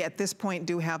 Navy, we at this point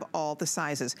do have all the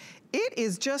sizes. It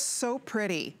is just so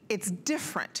pretty. It's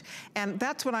different. And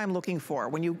that's what I'm looking for.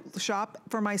 When you shop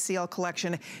for my CL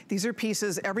collection, these are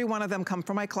pieces, every one of them come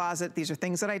from my closet. These are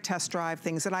things that I test drive,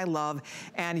 things that I love,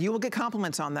 and you will get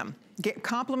compliments on them. Get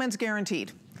compliments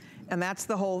guaranteed. And that's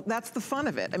the fun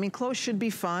of it. I mean, clothes should be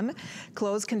fun.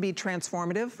 Clothes can be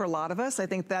transformative for a lot of us. I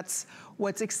think that's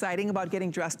what's exciting about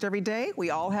getting dressed every day. We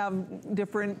all have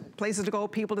different places to go,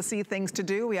 people to see, things to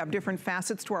do. We have different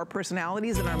facets to our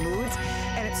personalities and our moods,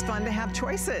 and it's fun to have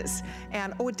choices.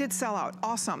 And oh, it did sell out.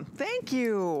 Awesome. Thank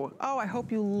you. Oh, I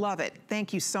hope you love it.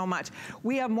 Thank you so much.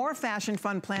 We have more fashion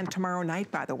fun planned tomorrow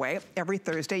night, by the way. Every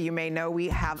Thursday, you may know we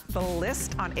have The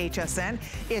List on HSN.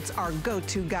 It's our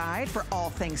go-to guide for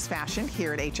all things fashion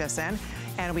here at HSN.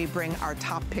 And we bring our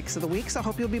top picks of the week, so I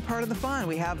hope you'll be part of the fun.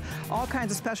 We have all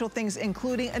kinds of special things,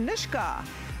 including Anushka,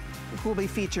 who will be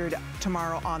featured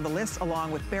tomorrow on The List,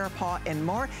 along with Bear Paw and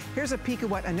more. Here's a peek at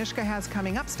what Anushka has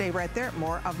coming up. Stay right there.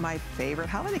 More of my favorite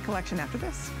holiday collection after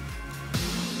this.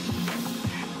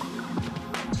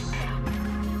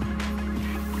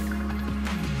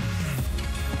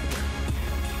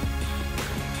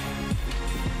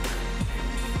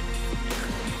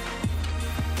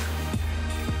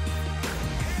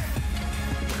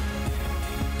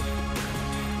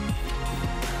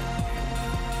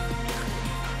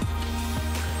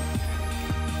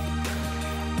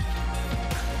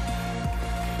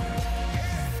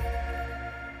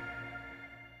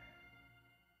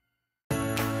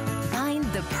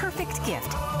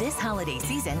 Gift this holiday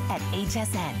season at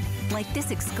HSN. Like this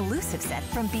exclusive set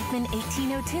from Beekman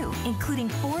 1802, including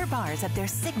 4 bars of their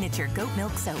signature goat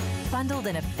milk soap, bundled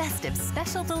in a festive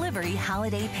special delivery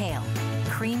holiday pail.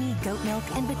 Creamy goat milk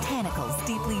and botanicals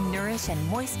deeply nourish and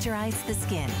moisturize the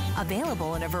skin.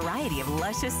 Available in a variety of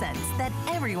luscious scents that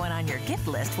everyone on your gift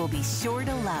list will be sure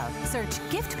to love. Search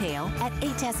Gift Pail at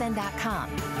hsn.com.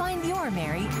 Find your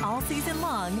Mary all season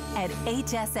long at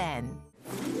HSN.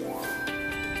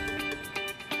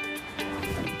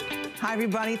 Hi,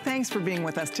 everybody. Thanks for being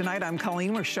with us tonight. I'm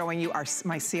Colleen. We're showing you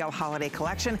my CL holiday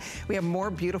collection. We have more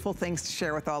beautiful things to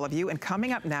share with all of you. And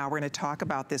coming up now, we're going to talk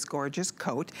about this gorgeous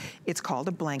coat. It's called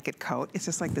a blanket coat. It's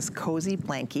just like this cozy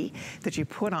blankie that you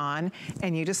put on,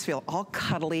 and you just feel all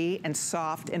cuddly and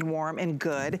soft and warm and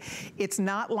good. It's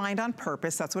not lined on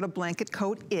purpose. That's what a blanket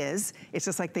coat is. It's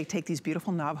just like they take these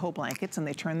beautiful Navajo blankets and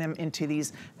they turn them into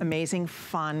these amazing,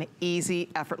 fun, easy,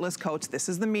 effortless coats. This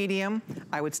is the medium.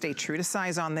 I would stay true to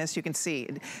size on this. You can see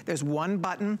there's one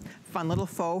button, fun little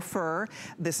faux fur.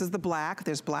 This is the black,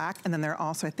 there's black, and then there are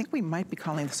also, I think we might be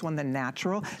calling this one the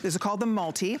natural. This is called the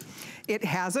multi. It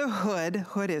has a hood.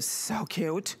 Hood is so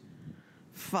cute.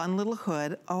 Fun little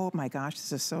hood. Oh my gosh,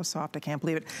 this is so soft, I can't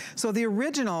believe it. So the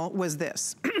original was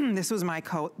this. This was my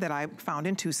coat that I found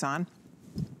in Tucson.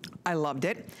 I loved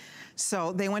it.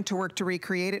 So they went to work to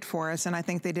recreate it for us, and I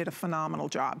think they did a phenomenal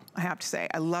job, I have to say.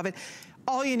 I love it.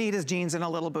 All you need is jeans and a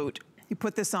little boot. You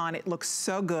put this on, it looks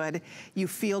so good. You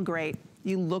feel great.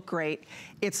 You look great.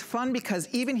 It's fun because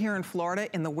even here in Florida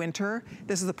in the winter,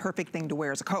 this is the perfect thing to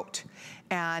wear as a coat.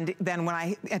 And then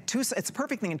when it's a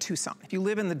perfect thing in Tucson. If you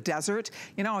live in the desert,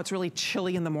 you know, it's really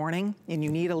chilly in the morning and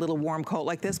you need a little warm coat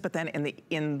like this, but then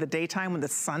in the daytime when the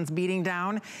sun's beating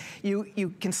down,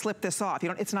 you can slip this off.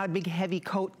 It's not a big heavy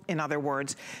coat, in other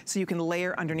words, so you can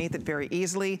layer underneath it very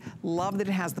easily. Love that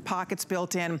it has the pockets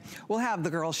built in. We'll have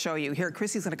the girls show you. Here,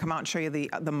 Chrissy's gonna come out and show you the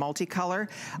multicolor.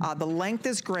 The length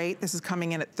is great. This is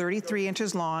coming in at 33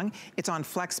 inches long. It's on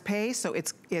FlexPay, so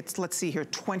it's let's see here,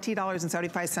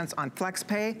 $20.75 on FlexPay.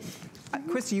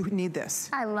 Chris, you need this.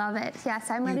 I love it. Yes,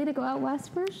 I'm ready to go out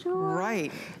west for sure. Right.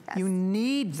 Yes. You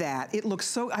need that. It looks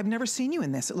so, I've never seen you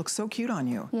in this. It looks so cute on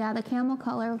you. Yeah, the camel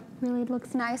color really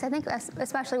looks nice. I think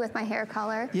especially with my hair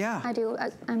color. Yeah.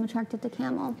 I'm attracted to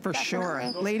camel. For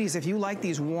definitely. sure. Ladies, if you like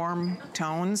these warm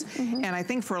tones, and I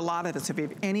think for a lot of us, if you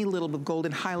have any little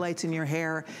golden highlights in your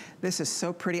hair, this is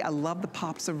so pretty. I love the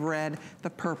pops of red, the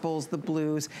purples, the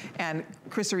blues. And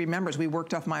Krista remembers we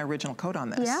worked off my original coat on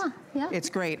this. Yeah, yeah. It's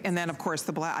great. And then of course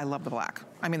the black, I love the black.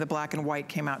 I mean, the black and white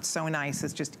came out so nice.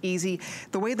 It's just easy.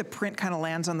 The way the print kind of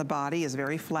lands on the body is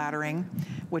very flattering,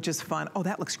 which is fun. Oh,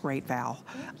 that looks great, Val.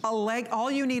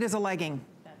 All you need is a legging.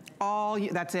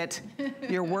 That's it.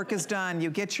 Your work is done. You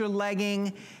get your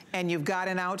legging and you've got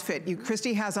an outfit.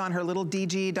 Christy has on her little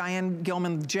DG, Diane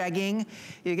Gilman jegging.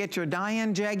 You get your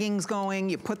Diane jeggings going,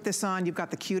 you put this on, you've got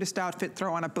the cutest outfit,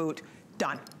 throw on a boot,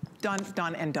 done. Done,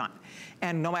 done, and done.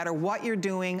 And no matter what you're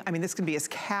doing, I mean, this can be as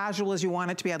casual as you want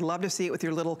it to be. I'd love to see it with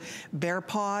your little bear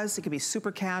paws. It could be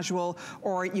super casual,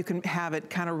 or you can have it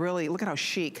kind of really, look at how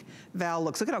chic Val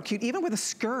looks. Look at how cute, even with a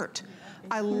skirt.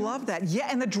 I love that. Yeah,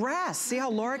 and the dress. See how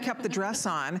Laura kept the dress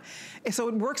on? So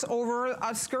it works over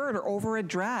a skirt or over a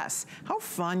dress. How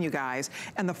fun, you guys.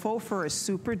 And the faux fur is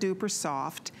super duper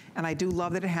soft. And I do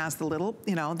love that it has the little,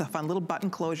 the fun little button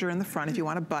closure in the front. If you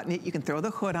want to button it, you can throw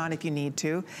the hood on if you need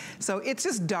to. So it's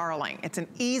just darling. darling. It's an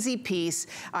easy piece.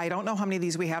 I don't know how many of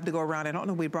these we have to go around. I don't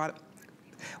know, we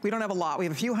don't have a lot. We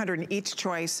have a few hundred in each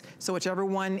choice, so whichever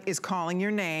one is calling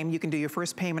your name, you can do your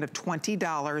first payment of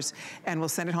 $20 and we'll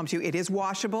send it home to you. It is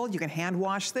washable. You can hand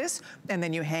wash this and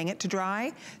then you hang it to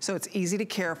dry, so it's easy to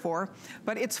care for,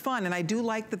 but it's fun, and I do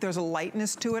like that there's a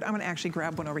lightness to it. I'm gonna actually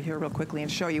grab one over here real quickly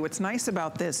and show you. What's nice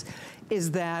about this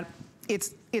is that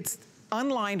it's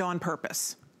unlined on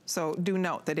purpose. So do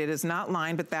note that it is not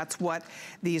lined, but that's what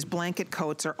these blanket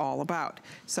coats are all about.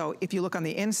 So if you look on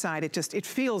the inside, it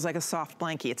feels like a soft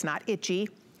blankie. It's not itchy,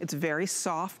 it's very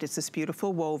soft, it's this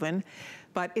beautiful woven,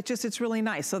 but it's really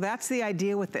nice. So that's the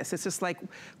idea with this. It's just like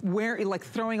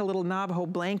throwing a little Navajo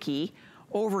blankie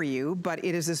over you, but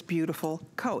it is this beautiful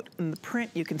coat. And the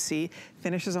print, you can see,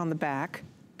 finishes on the back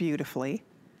beautifully.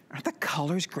 Aren't the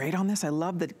colors great on this? I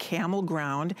love the camel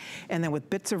ground, and then with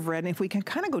bits of red. And if we can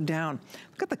kind of go down,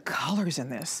 look at the colors in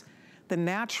this. The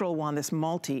natural one, this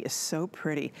multi, is so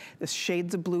pretty. The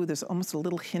shades of blue, there's almost a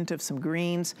little hint of some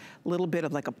greens, a little bit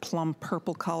of like a plum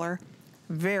purple color.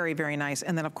 Very, very nice.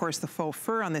 And then of course the faux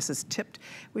fur on this is tipped.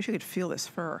 Wish you could feel this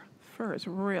fur. Fur is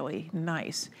really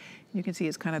nice. You can see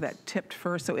it's kind of that tipped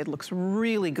fur, so it looks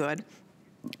really good.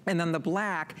 And then the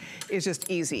black is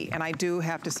just easy. And I do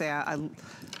have to say, I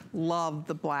love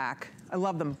the black. I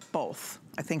love them both.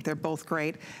 I think they're both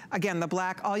great. Again, the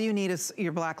black, all you need is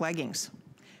your black leggings.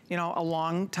 You know, a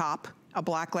long top, a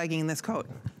black legging in this coat.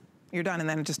 You're done, and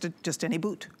then just any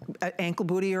boot, an ankle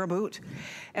bootie or a boot.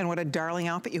 And what a darling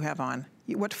outfit you have on.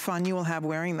 What fun you will have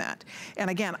wearing that. And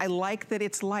again, I like that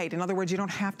it's light. In other words, you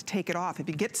don't have to take it off. If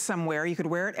you get somewhere, you could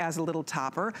wear it as a little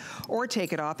topper or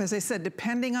take it off. As I said,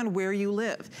 depending on where you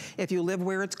live. If you live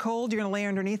where it's cold, you're gonna lay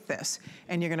underneath this.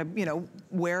 And you're gonna,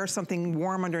 wear something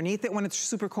warm underneath it when it's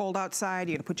super cold outside.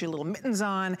 You're gonna put your little mittens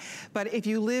on. But if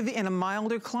you live in a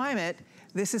milder climate,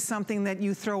 this is something that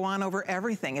you throw on over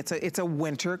everything. It's a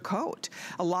winter coat.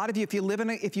 A lot of you,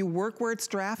 if you work where it's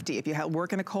drafty, if you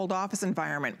work in a cold office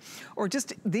environment, or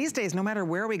just these days, no matter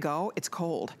where we go, it's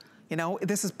cold.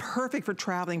 This is perfect for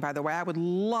traveling, by the way. I would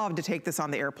love to take this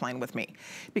on the airplane with me,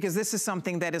 because this is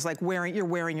something that is like you're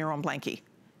wearing your own blankie.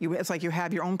 It's like you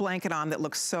have your own blanket on that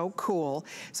looks so cool.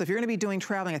 So if you're gonna be doing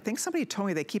traveling, I think somebody told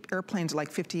me they keep airplanes at like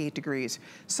 58 degrees,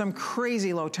 some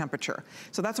crazy low temperature.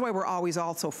 So that's why we're always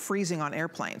also freezing on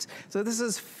airplanes. So this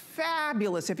is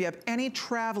fabulous if you have any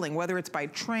traveling, whether it's by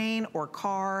train or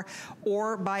car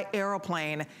or by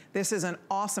airplane. This is an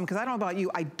awesome, because I don't know about you,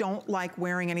 I don't like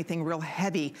wearing anything real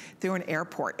heavy through an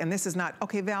airport. And this is not,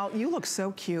 okay, Val, you look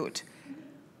so cute.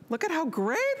 Look at how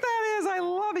great that is. I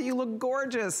love it. You look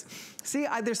gorgeous. See,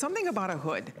 there's something about a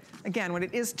hood. Again, when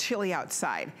it is chilly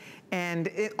outside. And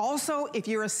it also, if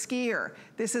you're a skier,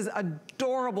 this is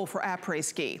adorable for après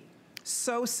ski.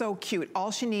 So, so cute.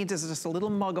 All she needs is just a little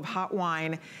mug of hot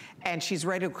wine, and she's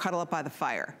ready to cuddle up by the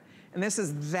fire. And this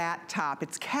is that top.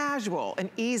 It's casual and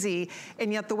easy,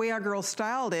 and yet the way our girls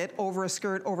styled it, over a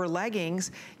skirt, over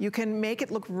leggings, you can make it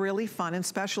look really fun and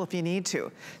special if you need to.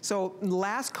 So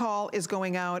last call is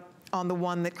going out on the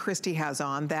one that Christy has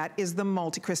on. That is the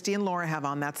multi. Christy and Laura have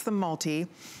on. That's the multi.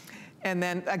 And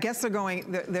then I guess they're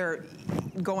going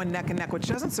neck and neck, which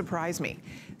doesn't surprise me,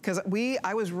 because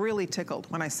I was really tickled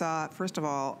when I saw, first of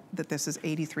all, that this is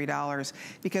 $83,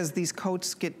 because these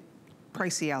coats get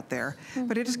pricey out there,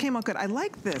 but it just came out good. I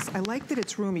like this. I like that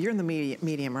it's roomy. You're in the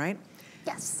medium, right?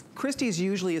 Yes. Christy's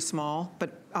usually a small,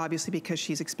 but obviously because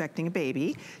she's expecting a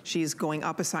baby, she's going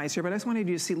up a size here. But I just wanted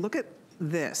you to see, look at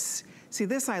this. See,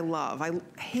 this I love. I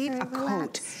hate a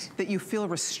coat that you feel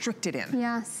restricted in.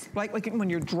 Yes. Like when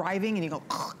you're driving and you go,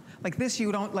 ugh. Like this,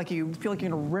 you feel like you're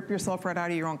gonna rip yourself right out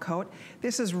of your own coat.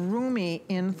 This is roomy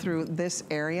in through this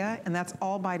area, and that's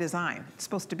all by design. It's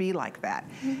supposed to be like that.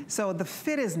 So the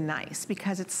fit is nice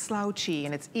because it's slouchy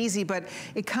and it's easy, but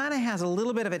it kind of has a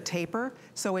little bit of a taper,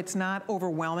 so it's not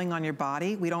overwhelming on your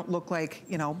body. We don't look like,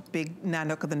 big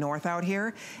Nanook of the North out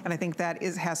here, and I think that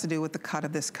has to do with the cut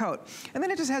of this coat. And then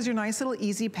it just has your nice little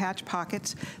easy patch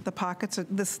pockets. The pockets are,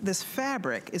 this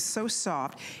fabric is so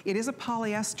soft. It is a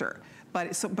polyester. But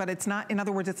it's not, in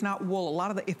other words, it's not wool.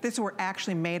 If this were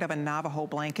actually made of a Navajo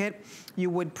blanket, you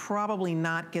would probably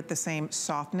not get the same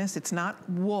softness. It's not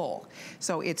wool.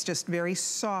 So it's just very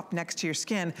soft next to your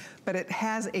skin, but it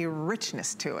has a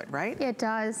richness to it, right? It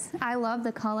does. I love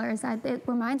the colors. It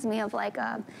reminds me of like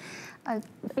a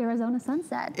Arizona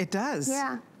sunset. It does.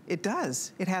 Yeah. It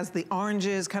does. It has the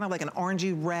oranges, kind of like an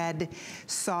orangey red,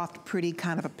 soft, pretty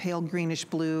kind of a pale greenish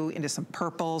blue into some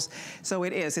purples. So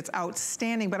it is, it's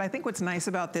outstanding. But I think what's nice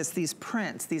about this, these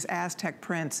prints, these Aztec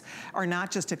prints, are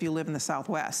not just if you live in the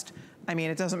Southwest. I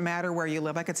mean, it doesn't matter where you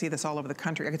live. I could see this all over the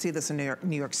country. I could see this in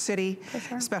New York City,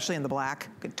 especially in the black.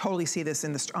 I could totally see this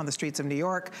on the streets of New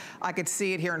York. I could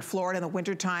see it here in Florida in the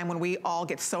wintertime when we all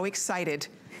get so excited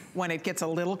when it gets a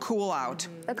little cool out.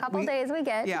 The couple days we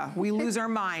get. Yeah, we lose our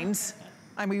minds.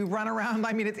 I mean, we run around.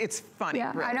 I mean, it's funny.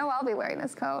 Yeah, really. I know I'll be wearing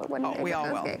this coat when it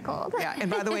does get cold. Yeah, and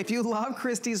by the way, if you love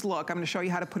Christy's look, I'm going to show you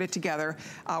how to put it together.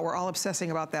 We're all obsessing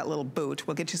about that little boot.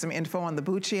 We'll get you some info on the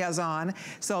boot she has on.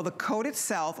 So the coat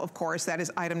itself, of course, that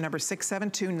is item number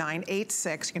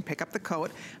 672986. You can pick up the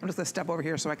coat. I'm just going to step over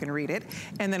here so I can read it.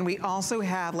 And then we also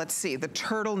have, let's see, the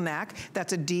turtleneck.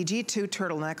 That's a DG2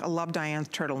 turtleneck. I love Diane's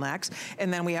turtlenecks.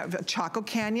 And then we have a Chaco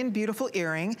Canyon beautiful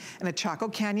earring and a Chaco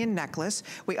Canyon necklace.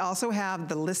 We also have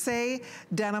the lissé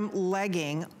denim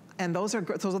legging, and those are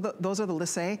the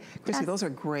lissé. Chrissy, those are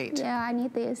great. Yeah, I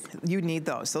need these. You need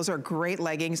those. Those are great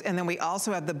leggings. And then we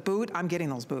also have the boot. I'm getting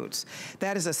those boots.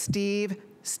 That is a Steve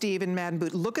and Madden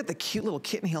boot. Look at the cute little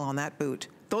kitten heel on that boot.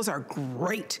 Those are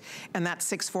great. And that's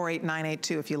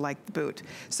 648982 if you like the boot.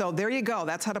 So there you go.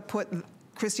 That's how to put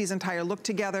Christy's entire look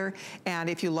together. And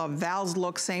if you love Val's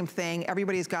look, same thing.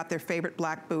 Everybody's got their favorite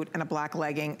black boot and a black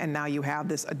legging, and now you have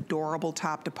this adorable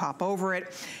top to pop over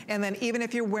it. And then even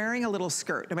if you're wearing a little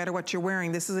skirt, no matter what you're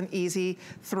wearing, this is an easy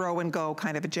throw and go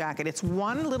kind of a jacket. It's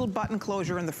one little button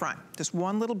closure in the front, just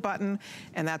one little button,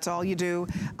 and that's all you do.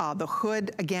 The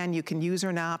hood, again, you can use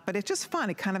or not, but it's just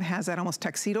fun. It kind of has that almost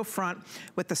tuxedo front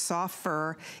with the soft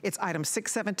fur. It's item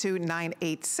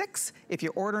 672986. If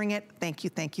you're ordering it, thank you,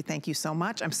 thank you, thank you so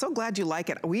much. I'm so glad you like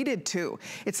it. We did too.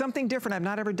 It's something different. I've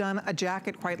not ever done a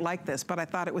jacket quite like this, but I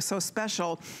thought it was so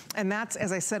special. And that's,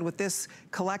 as I said, what this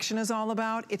collection is all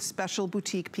about. It's special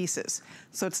boutique pieces.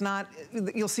 So it's not,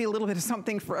 you'll see a little bit of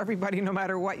something for everybody no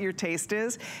matter what your taste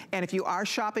is. And if you are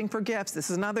shopping for gifts, this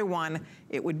is another one.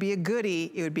 It would be a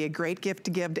goodie. It would be a great gift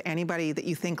to give to anybody that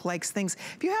you think likes things.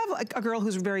 If you have a girl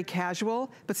who's very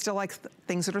casual, but still likes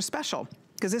things that are special,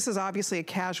 because this is obviously a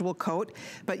casual coat,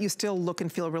 but you still look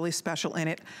and feel really special in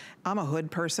it. I'm a hood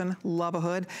person, love a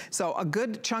hood. So a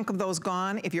good chunk of those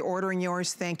gone. If you're ordering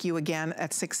yours, thank you again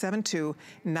at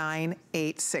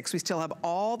 672986. We still have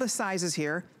all the sizes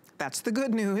here. That's the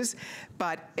good news.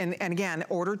 But, and again,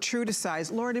 order true to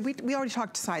size. Laura, did we already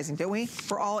talked sizing, didn't we?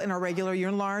 We're all in our regular, you're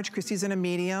in large, Christy's in a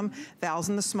medium, Val's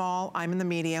in the small, I'm in the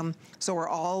medium. So we're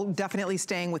all definitely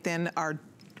staying within our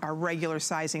regular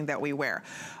sizing that we wear.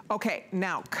 Okay,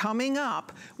 now coming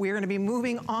up, we're gonna be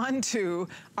moving on to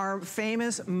our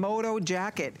famous Moto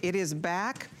jacket. It is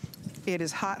back. It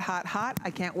is hot, hot, hot.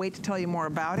 I can't wait to tell you more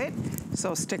about it,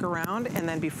 so stick around. And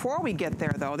then before we get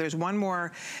there though, there's one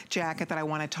more jacket that I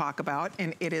wanna talk about,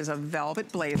 and it is a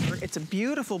velvet blazer. It's a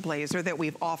beautiful blazer that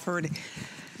we've offered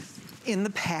in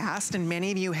the past, and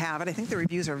many of you have it. I think the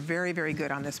reviews are very, very good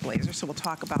on this blazer, so we'll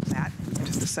talk about that in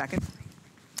just a second.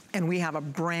 And we have a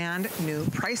brand new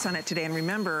price on it today. And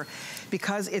remember,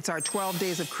 because it's our 12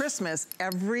 days of Christmas,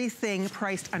 everything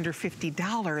priced under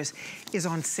 $50 is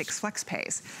on 6 flex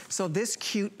pays. So this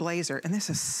cute blazer, and this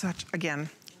is such, again,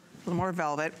 a little more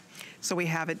velvet. So we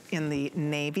have it in the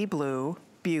navy blue,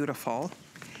 beautiful.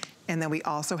 And then we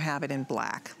also have it in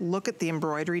black. Look at the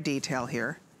embroidery detail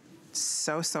here.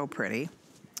 So, so pretty.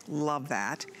 Love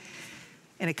that.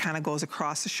 And it kind of goes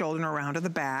across the shoulder and around to the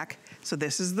back. So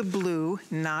this is the blue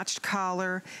notched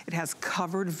collar. It has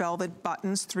covered velvet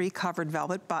buttons, 3 covered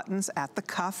velvet buttons at the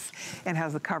cuff, and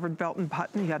has the covered belt and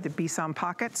button. You have the Bisson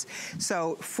pockets.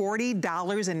 So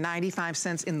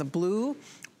 $40.95 in the blue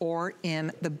or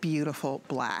in the beautiful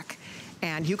black.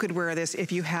 And you could wear this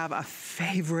if you have a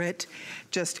favorite,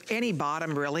 just any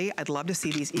bottom really. I'd love to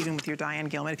see these even with your Diane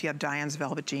Gilman. If you have Diane's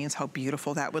velvet jeans, how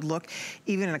beautiful that would look,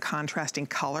 even in a contrasting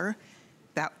color.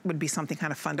 That would be something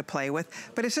kind of fun to play with.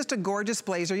 But it's just a gorgeous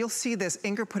blazer. You'll see this.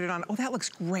 Inger put it on. Oh, that looks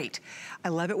great. I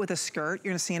love it with a skirt.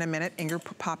 You're gonna see in a minute. Inger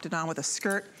popped it on with a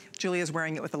skirt. Julia's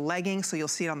wearing it with a legging, so you'll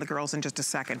see it on the girls in just a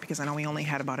second, because I know we only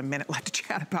had about a minute left to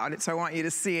chat about it, so I want you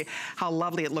to see how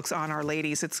lovely it looks on our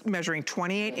ladies. It's measuring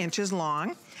 28 inches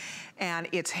long. And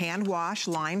it's hand wash,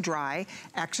 line dry,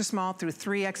 extra small through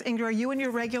 3X. Inger, are you in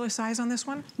your regular size on this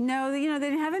one? No, you know,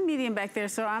 they didn't have a medium back there,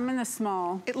 so I'm in a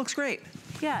small. It looks great.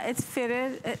 Yeah, it's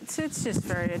fitted. It's just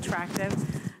very attractive.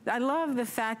 I love the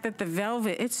fact that the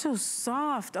velvet, it's so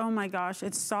soft. Oh my gosh,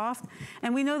 it's soft.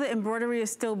 And we know that embroidery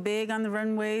is still big on the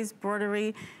runways.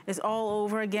 Embroidery is all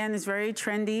over again. It's very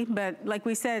trendy, but like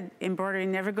we said, embroidery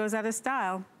never goes out of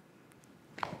style.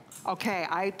 Okay,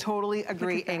 I totally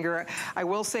agree, Inger. I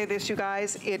will say this, you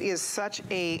guys, it is such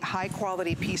a high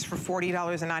quality piece for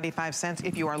 $40.95.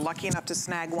 If you are lucky enough to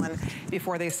snag one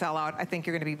before they sell out, I think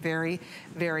you're gonna be very,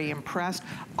 very impressed.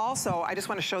 Also, I just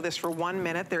wanna show this for 1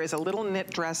 minute. There is a little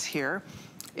knit dress here.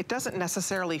 it doesn't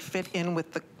necessarily fit in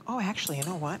with the, oh, actually, you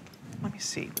know what? Let me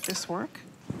see, would this work?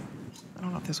 I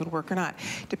don't know if this would work or not.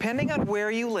 Depending on where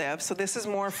you live, so this is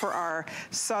more for our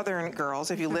southern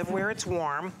girls. If you live where it's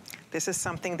warm, this is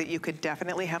something that you could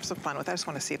definitely have some fun with. I just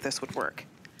want to see if this would work.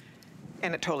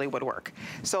 And it totally would work.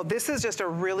 So this is just a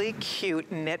really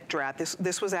cute knit dress.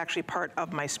 This was actually part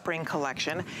of my spring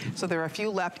collection. So there are a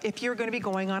few left. If you're gonna be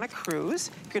going on a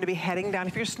cruise, you're gonna be heading down,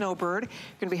 if you're a snowbird,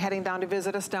 you're gonna be heading down to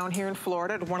visit us down here in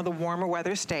Florida, one of the warmer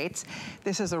weather states.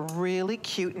 This is a really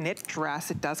cute knit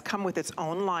dress. It does come with its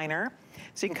own liner.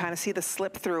 So you can kind of see the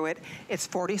slip through it. It's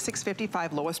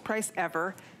 $46.55, lowest price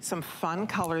ever. Some fun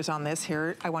colors on this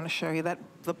here. I want to show you that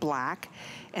the black,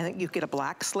 and you get a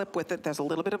black slip with it. There's a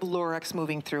little bit of lurex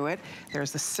moving through it.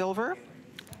 There's the silver,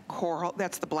 coral,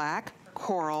 that's the black,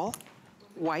 coral,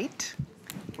 white.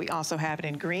 We also have it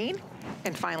in green,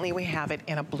 and finally we have it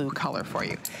in a blue color for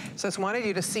you. So I just wanted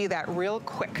you to see that real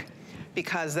quick,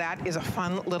 because that is a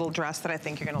fun little dress that I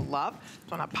think you're gonna love.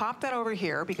 So I'm gonna pop that over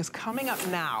here, because coming up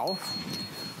now,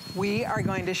 we are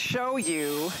going to show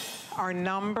you our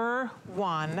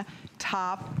 #1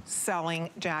 top selling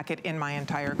jacket in my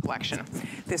entire collection.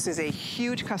 This is a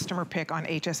huge customer pick on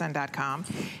hsn.com.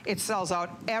 It sells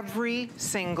out every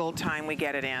single time we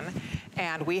get it in,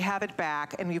 and we have it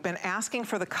back, and we've been asking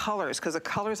for the colors, because the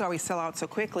colors always sell out so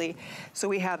quickly. So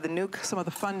we have some of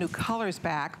the fun new colors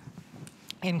back,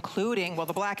 including, well,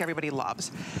 the black everybody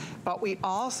loves, but we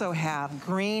also have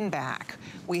green back.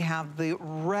 We have the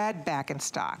red back in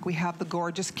stock. We have the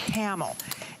gorgeous camel.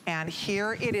 And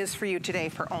here it is for you today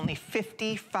for only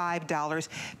 $55.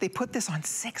 They put this on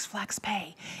 6 flex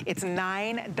pay. It's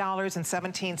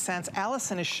 $9.17.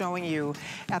 Allison is showing you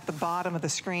at the bottom of the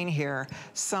screen here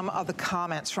some of the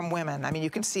comments from women. I mean, you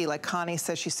can see, like Connie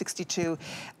says she's 62.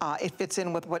 It fits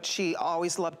in with what she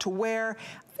always loved to wear.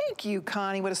 Thank you,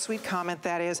 Connie. What a sweet comment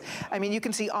that is. I mean, you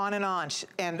can see on and on.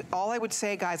 And all I would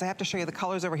say, guys, I have to show you the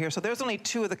colors over here. So there's only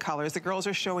 2 of the colors. The girls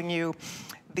are showing you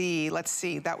the, let's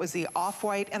see, that was the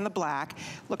off-white and the black.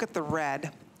 Look at the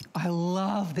red. I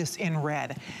love this in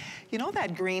red. You know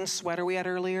that green sweater we had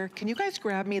earlier? Can you guys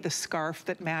grab me the scarf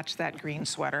that matched that green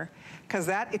sweater? Because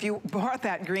that, if you bought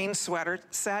that green sweater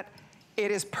set, it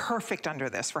is perfect under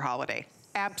this for holiday.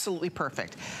 Absolutely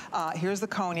perfect. Here's the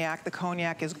cognac. The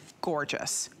cognac is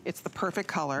gorgeous. It's the perfect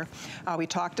color. We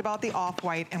talked about the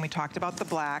off-white and we talked about the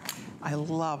black. I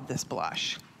love this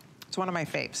blush. It's one of my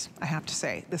faves, I have to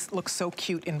say. This looks so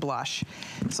cute in blush.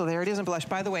 So there it is in blush.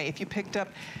 By the way, if you picked up,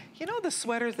 you know the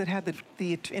sweaters that had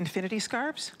the infinity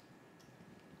scarves?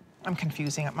 I'm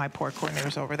confusing my poor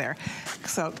coordinators over there.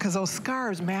 So, because those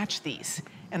scarves match these.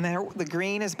 And the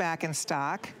green is back in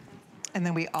stock. And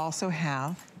then we also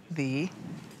have the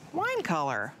wine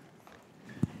color.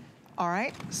 All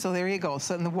right, so there you go.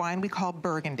 So in the wine we call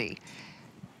burgundy.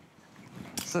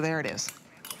 So there it is.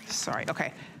 Sorry,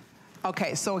 okay.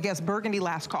 Okay, so I guess burgundy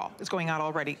last call is going out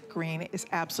already. Green is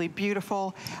absolutely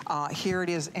beautiful. Here it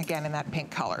is again in that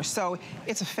pink color. So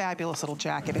it's a fabulous little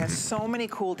jacket. It has so many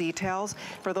cool details.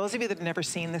 For those of you that have never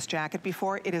seen this jacket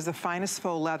before, it is the finest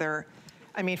faux leather.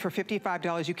 I mean, for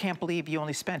 $55, you can't believe you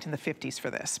only spent in the 50s for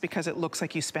this, because it looks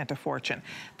like you spent a fortune.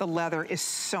 The leather is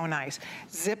so nice.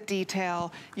 Zip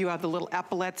detail, you have the little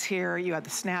epaulettes here, you have the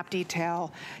snap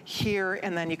detail here,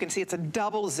 and then you can see it's a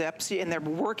double zip, and they're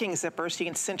working zippers, so you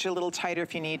can cinch it a little tighter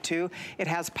if you need to. It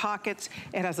has pockets,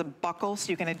 it has a buckle,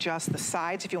 so you can adjust the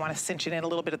sides if you want to cinch it in a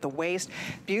little bit at the waist.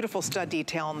 Beautiful stud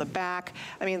detail on the back.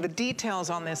 I mean, the details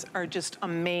on this are just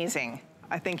amazing.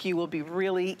 I think you will be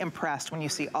really impressed when you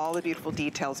see all the beautiful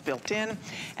details built in.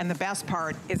 And the best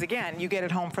part is, again, you get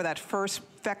it home for that first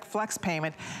flex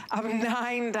payment of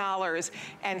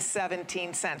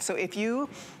 $9.17. So if you,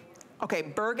 okay,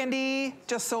 burgundy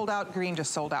just sold out, green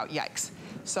just sold out, yikes.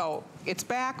 So it's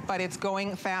back, but it's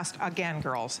going fast again,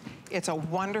 girls. It's a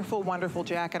wonderful, wonderful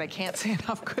jacket. I can't say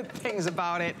enough good things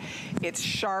about it. It's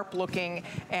sharp looking,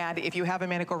 and if you have a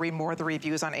minute, go read more of the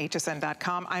reviews on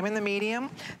hsn.com. I'm in the medium.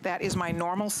 That is my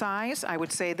normal size. I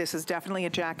would say this is definitely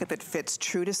a jacket that fits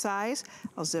true to size.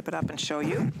 I'll zip it up and show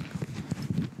you,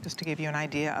 just to give you an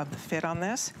idea of the fit on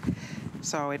this.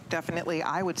 So it definitely,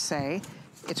 I would say,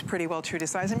 it's pretty well true to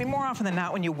size. I mean, more often than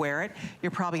not, when you wear it,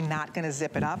 you're probably not gonna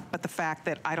zip it up, but the fact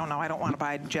that, I don't know, I don't wanna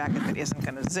buy a jacket that isn't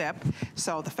gonna zip,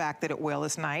 so the fact that it will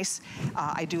is nice.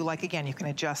 I do like, again, you can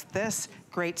adjust this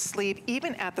great sleeve.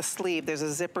 Even at the sleeve, there's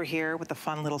a zipper here with the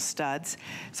fun little studs.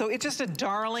 So it's just a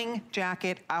darling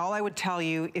jacket. All I would tell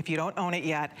you, if you don't own it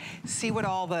yet, see what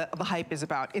all the hype is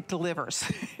about. It delivers.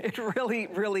 It really,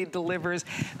 really delivers.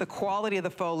 The quality of the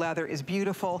faux leather is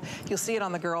beautiful. You'll see it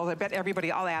on the girls. I bet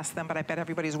everybody, I'll ask them, but I bet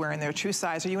everybody's wearing their true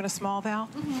size. Are you in a small, Val?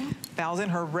 Val's in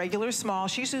her regular small.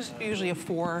 She's usually a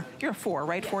 4. You're a 4,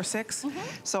 right? 4'6"?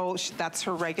 So that's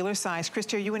her regular size.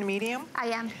 Christy, are you in medium? I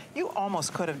am. You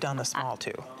almost could have done the small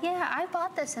too. Yeah, I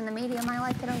bought this in the medium. I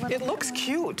like it a little bit. It looks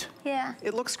cute. Yeah.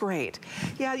 It looks great.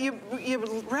 Yeah, you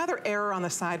rather err on the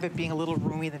side of it being a little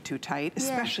roomy than too tight,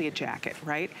 especially a jacket,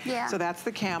 right? Yeah. So that's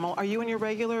the camel. Are you in your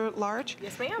regular large?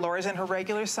 Yes, ma'am. Laura's in her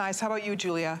regular size. How about you,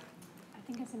 Julia? I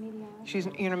think it's a medium. She's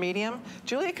in a medium.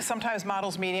 Julia sometimes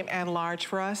models medium and large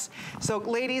for us. So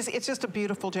ladies, it's just a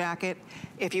beautiful jacket.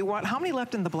 If you want, how many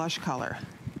left in the blush color?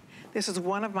 This is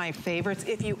one of my favorites.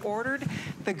 If you ordered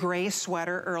the gray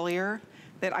sweater earlier,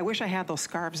 that I wish I had those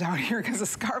scarves out here because the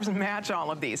scarves match all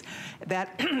of these.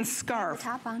 That scarf.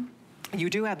 Top on. You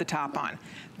do have the top on.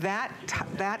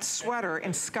 That sweater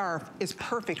and scarf is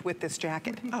perfect with this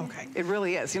jacket. Okay. It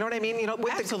really is. You know what I mean? You know,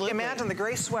 with Absolutely. Imagine the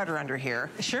gray sweater under here.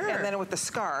 Sure. And then with the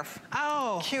scarf.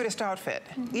 Oh. Cutest outfit.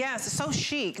 Yes, it's so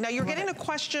chic. Now you're getting a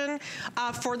question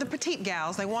for the petite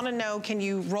gals. They want to know, can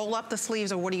you roll up the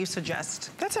sleeves or what do you suggest?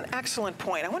 That's an excellent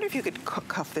point. I wonder if you could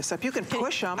cuff this up. You can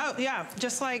push them. Oh, yeah,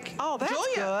 just like that's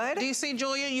Julia. good. Do you see,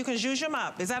 Julia? You can zhuzh them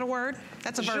up. Is that a word?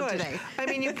 That's a verb today. I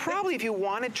mean, you probably, if you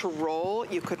wanted to roll,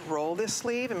 you could roll this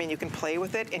sleeve. I mean, you can play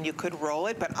with it and you could roll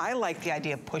it, but I like the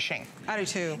idea of pushing. I do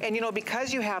too. And you know,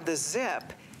 because you have the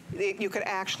zip, you could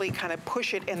actually kind of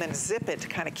push it and then zip it to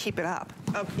kind of keep it up.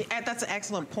 That's an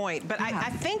excellent point. But I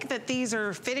think that these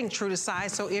are fitting true to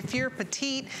size. So if you're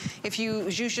petite, if you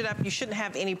zhuzh it up, you shouldn't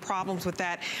have any problems with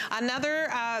that. Another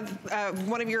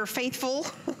one of your faithful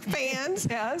fans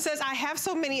says, I have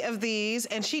so many of these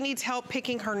and she needs help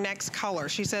picking her next color.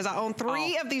 She says, I own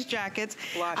 3 of these jackets.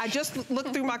 Blush. I just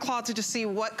looked through my closet to see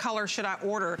what color should I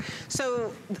order.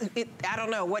 So I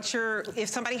don't know, if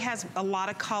somebody has a lot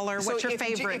of color, what's your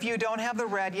favorite? If you don't have the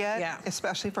red yet,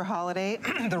 especially for holiday,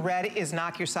 the red is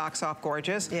knock your socks off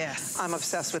gorgeous. Yes. I'm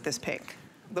obsessed with this pink.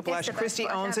 The blush. the best Christy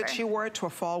blush owns ever. it. She wore it to a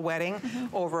fall wedding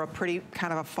over a pretty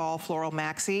kind of a fall floral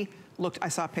maxi. I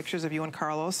saw pictures of you and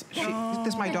Carlos. This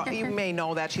is my daughter. You may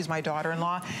know that. She's my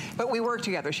daughter-in-law. But we work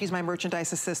together. She's my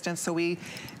merchandise assistant. So we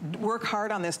work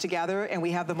hard on this together, and we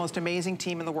have the most amazing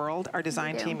team in the world. Our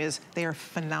design team they are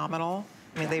phenomenal.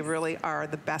 I mean, they really are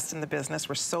the best in the business.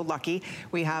 We're so lucky.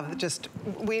 We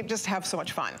just have so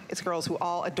much fun. It's girls who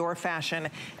all adore fashion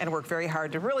and work very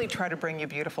hard to really try to bring you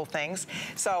beautiful things.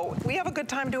 So we have a good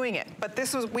time doing it. But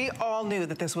we all knew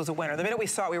that this was a winner. The minute we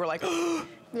saw it, we were like,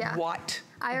 what?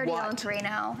 I already own 3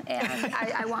 now, and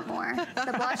I want more.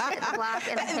 The blush, the black,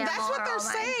 and the camel. That's what are they're all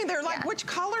mine. saying. They're like, which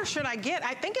color should I get?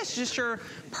 I think it's just your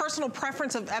personal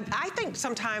preference. I think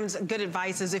sometimes good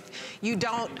advice is if you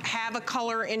don't have a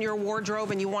color in your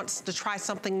wardrobe and you want to try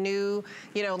something new,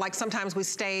 you know, like sometimes we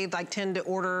tend to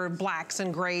order blacks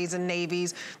and grays and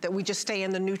navies that we just stay in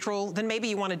the neutral, then maybe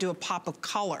you want to do a pop of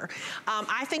color.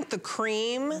 I think the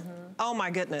cream, oh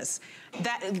my goodness,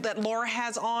 that Laura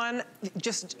has on,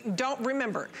 just don't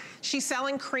remember. She's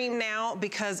selling cream now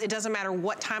because it doesn't matter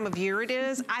what time of year it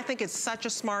is. I think it's such a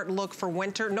smart look for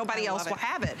winter. Nobody else will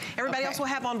have it. Everybody else will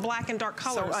have on black and dark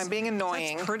colors. So I'm being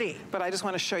annoying. That's pretty. But I just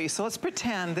want to show you. So let's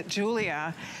pretend that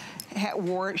Julia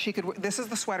this is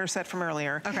the sweater set from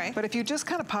earlier. Okay. But if you just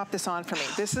kind of pop this on for me,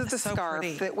 this is the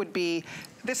scarf that would be,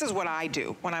 this is what I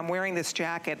do when I'm wearing this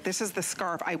jacket. This is the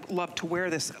scarf. I love to wear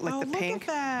this, like the pink.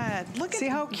 Look at that. Look at See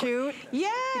how cute?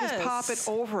 Yes. You just pop it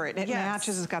over it and it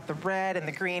matches. It's got the red and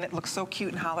the green. It looks so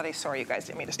cute in holiday. Sorry, you guys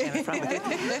didn't mean to stand in front of it.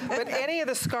 But any of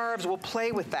the scarves will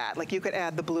play with that. Like you could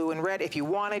add the blue and red if you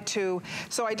wanted to.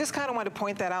 So I just kind of want to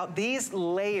point that out. These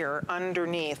layer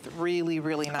underneath really,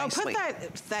 really nicely. Oh,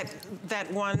 put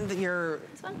that one, your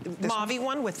mauve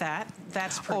one with that.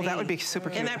 That's pretty. Oh, that would be super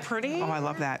cute. Isn't that pretty? Oh, I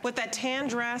love that. With that tan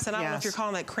dress, and I don't know if you're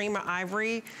calling that cream or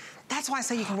ivory. That's why I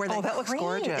say you can wear that. Oh, that looks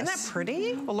gorgeous. Isn't that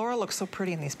pretty? Well, Laura looks so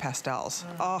pretty in these pastels.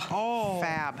 Oh,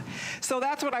 fab. So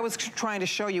that's what I was trying to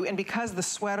show you. And because the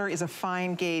sweater is a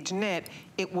fine gauge knit,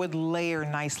 it would layer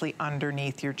nicely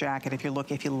underneath your jacket if you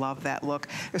love that look.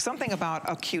 There's something about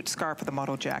a cute scarf with a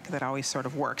moto jacket that always sort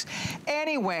of works.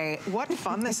 Anyway, what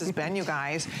fun this has been, you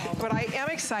guys. But I am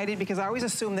excited because I always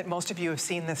assume that most of you have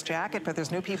seen this jacket, but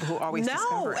there's new people who always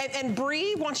discover it. And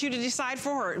Bree wants you to decide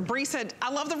for her. Bree said,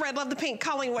 I love the red, love the pink.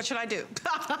 Colleen, what should I do?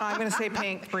 I'm going to say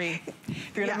pink, Bree.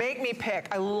 If you're going to make me pick,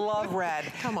 I love red.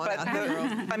 Come on,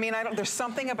 girl. I mean, there's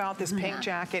something about this pink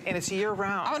jacket, and it's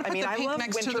year-round. I want to put the pink love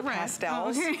next winter to the red.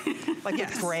 pastels, like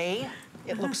it's gray.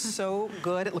 It looks so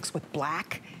good. It looks with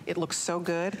black. It looks so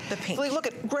good. The pink. Look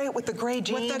at gray with the gray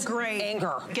jeans. With the gray.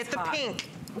 Anger. Get the pink.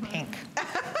 Pink.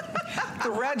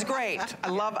 The red's great.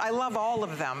 I love all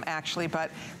of them, actually,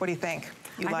 but what do you think?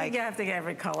 I think you have to get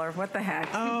every color. What the heck?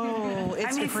 Oh,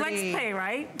 it's pretty. Flex pay,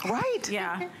 right? Right.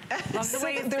 Yeah. Love the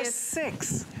way it There's fits.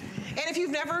 6. And if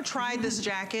you've never tried this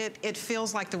jacket, it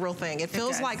feels like the real thing. It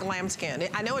feels like lambskin.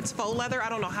 I know it's faux leather. I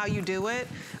don't know how you do it,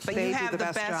 but you have the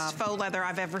best faux leather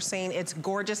I've ever seen. It's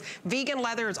gorgeous. Vegan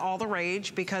leather is all the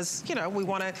rage because, you know, we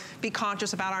want to be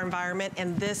conscious about our environment,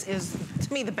 and this is,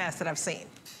 to me, the best that I've seen.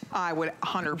 I would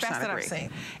 100% Best that agree. I've seen.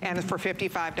 And for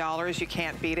 $55, you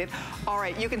can't beat it. All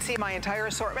right, you can see my entire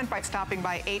assortment by stopping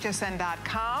by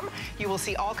hsn.com. You will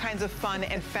see all kinds of fun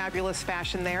and fabulous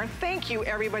fashion there. Thank you,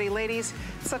 everybody. Ladies,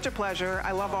 such a pleasure.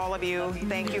 I love all of you.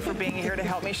 Thank you for being here to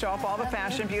help me show off all the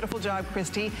fashion. Beautiful job,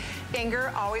 Christy.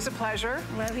 Inger, always a pleasure.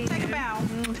 Love you. Take a bow.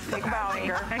 Take a bow,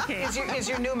 Inger. Okay. Is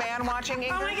your new man watching,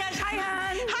 Inger? Oh my gosh, hi,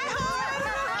 hon. Hi,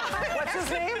 hon. What's his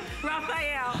name?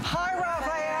 Raphael. Hi,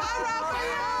 Raphael. Hi, Raphael.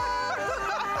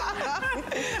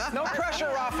 No pressure,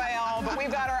 Raphael, but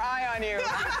we've got our eye on you.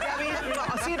 Debbie,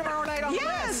 I'll see you tomorrow night on the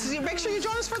list. Yes, make sure you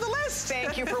join us for the list.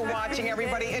 Thank you for watching,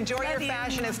 everybody. Enjoy your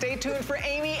fashion and stay tuned for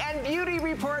Amy and Beauty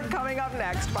Report coming up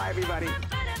next. Bye, everybody.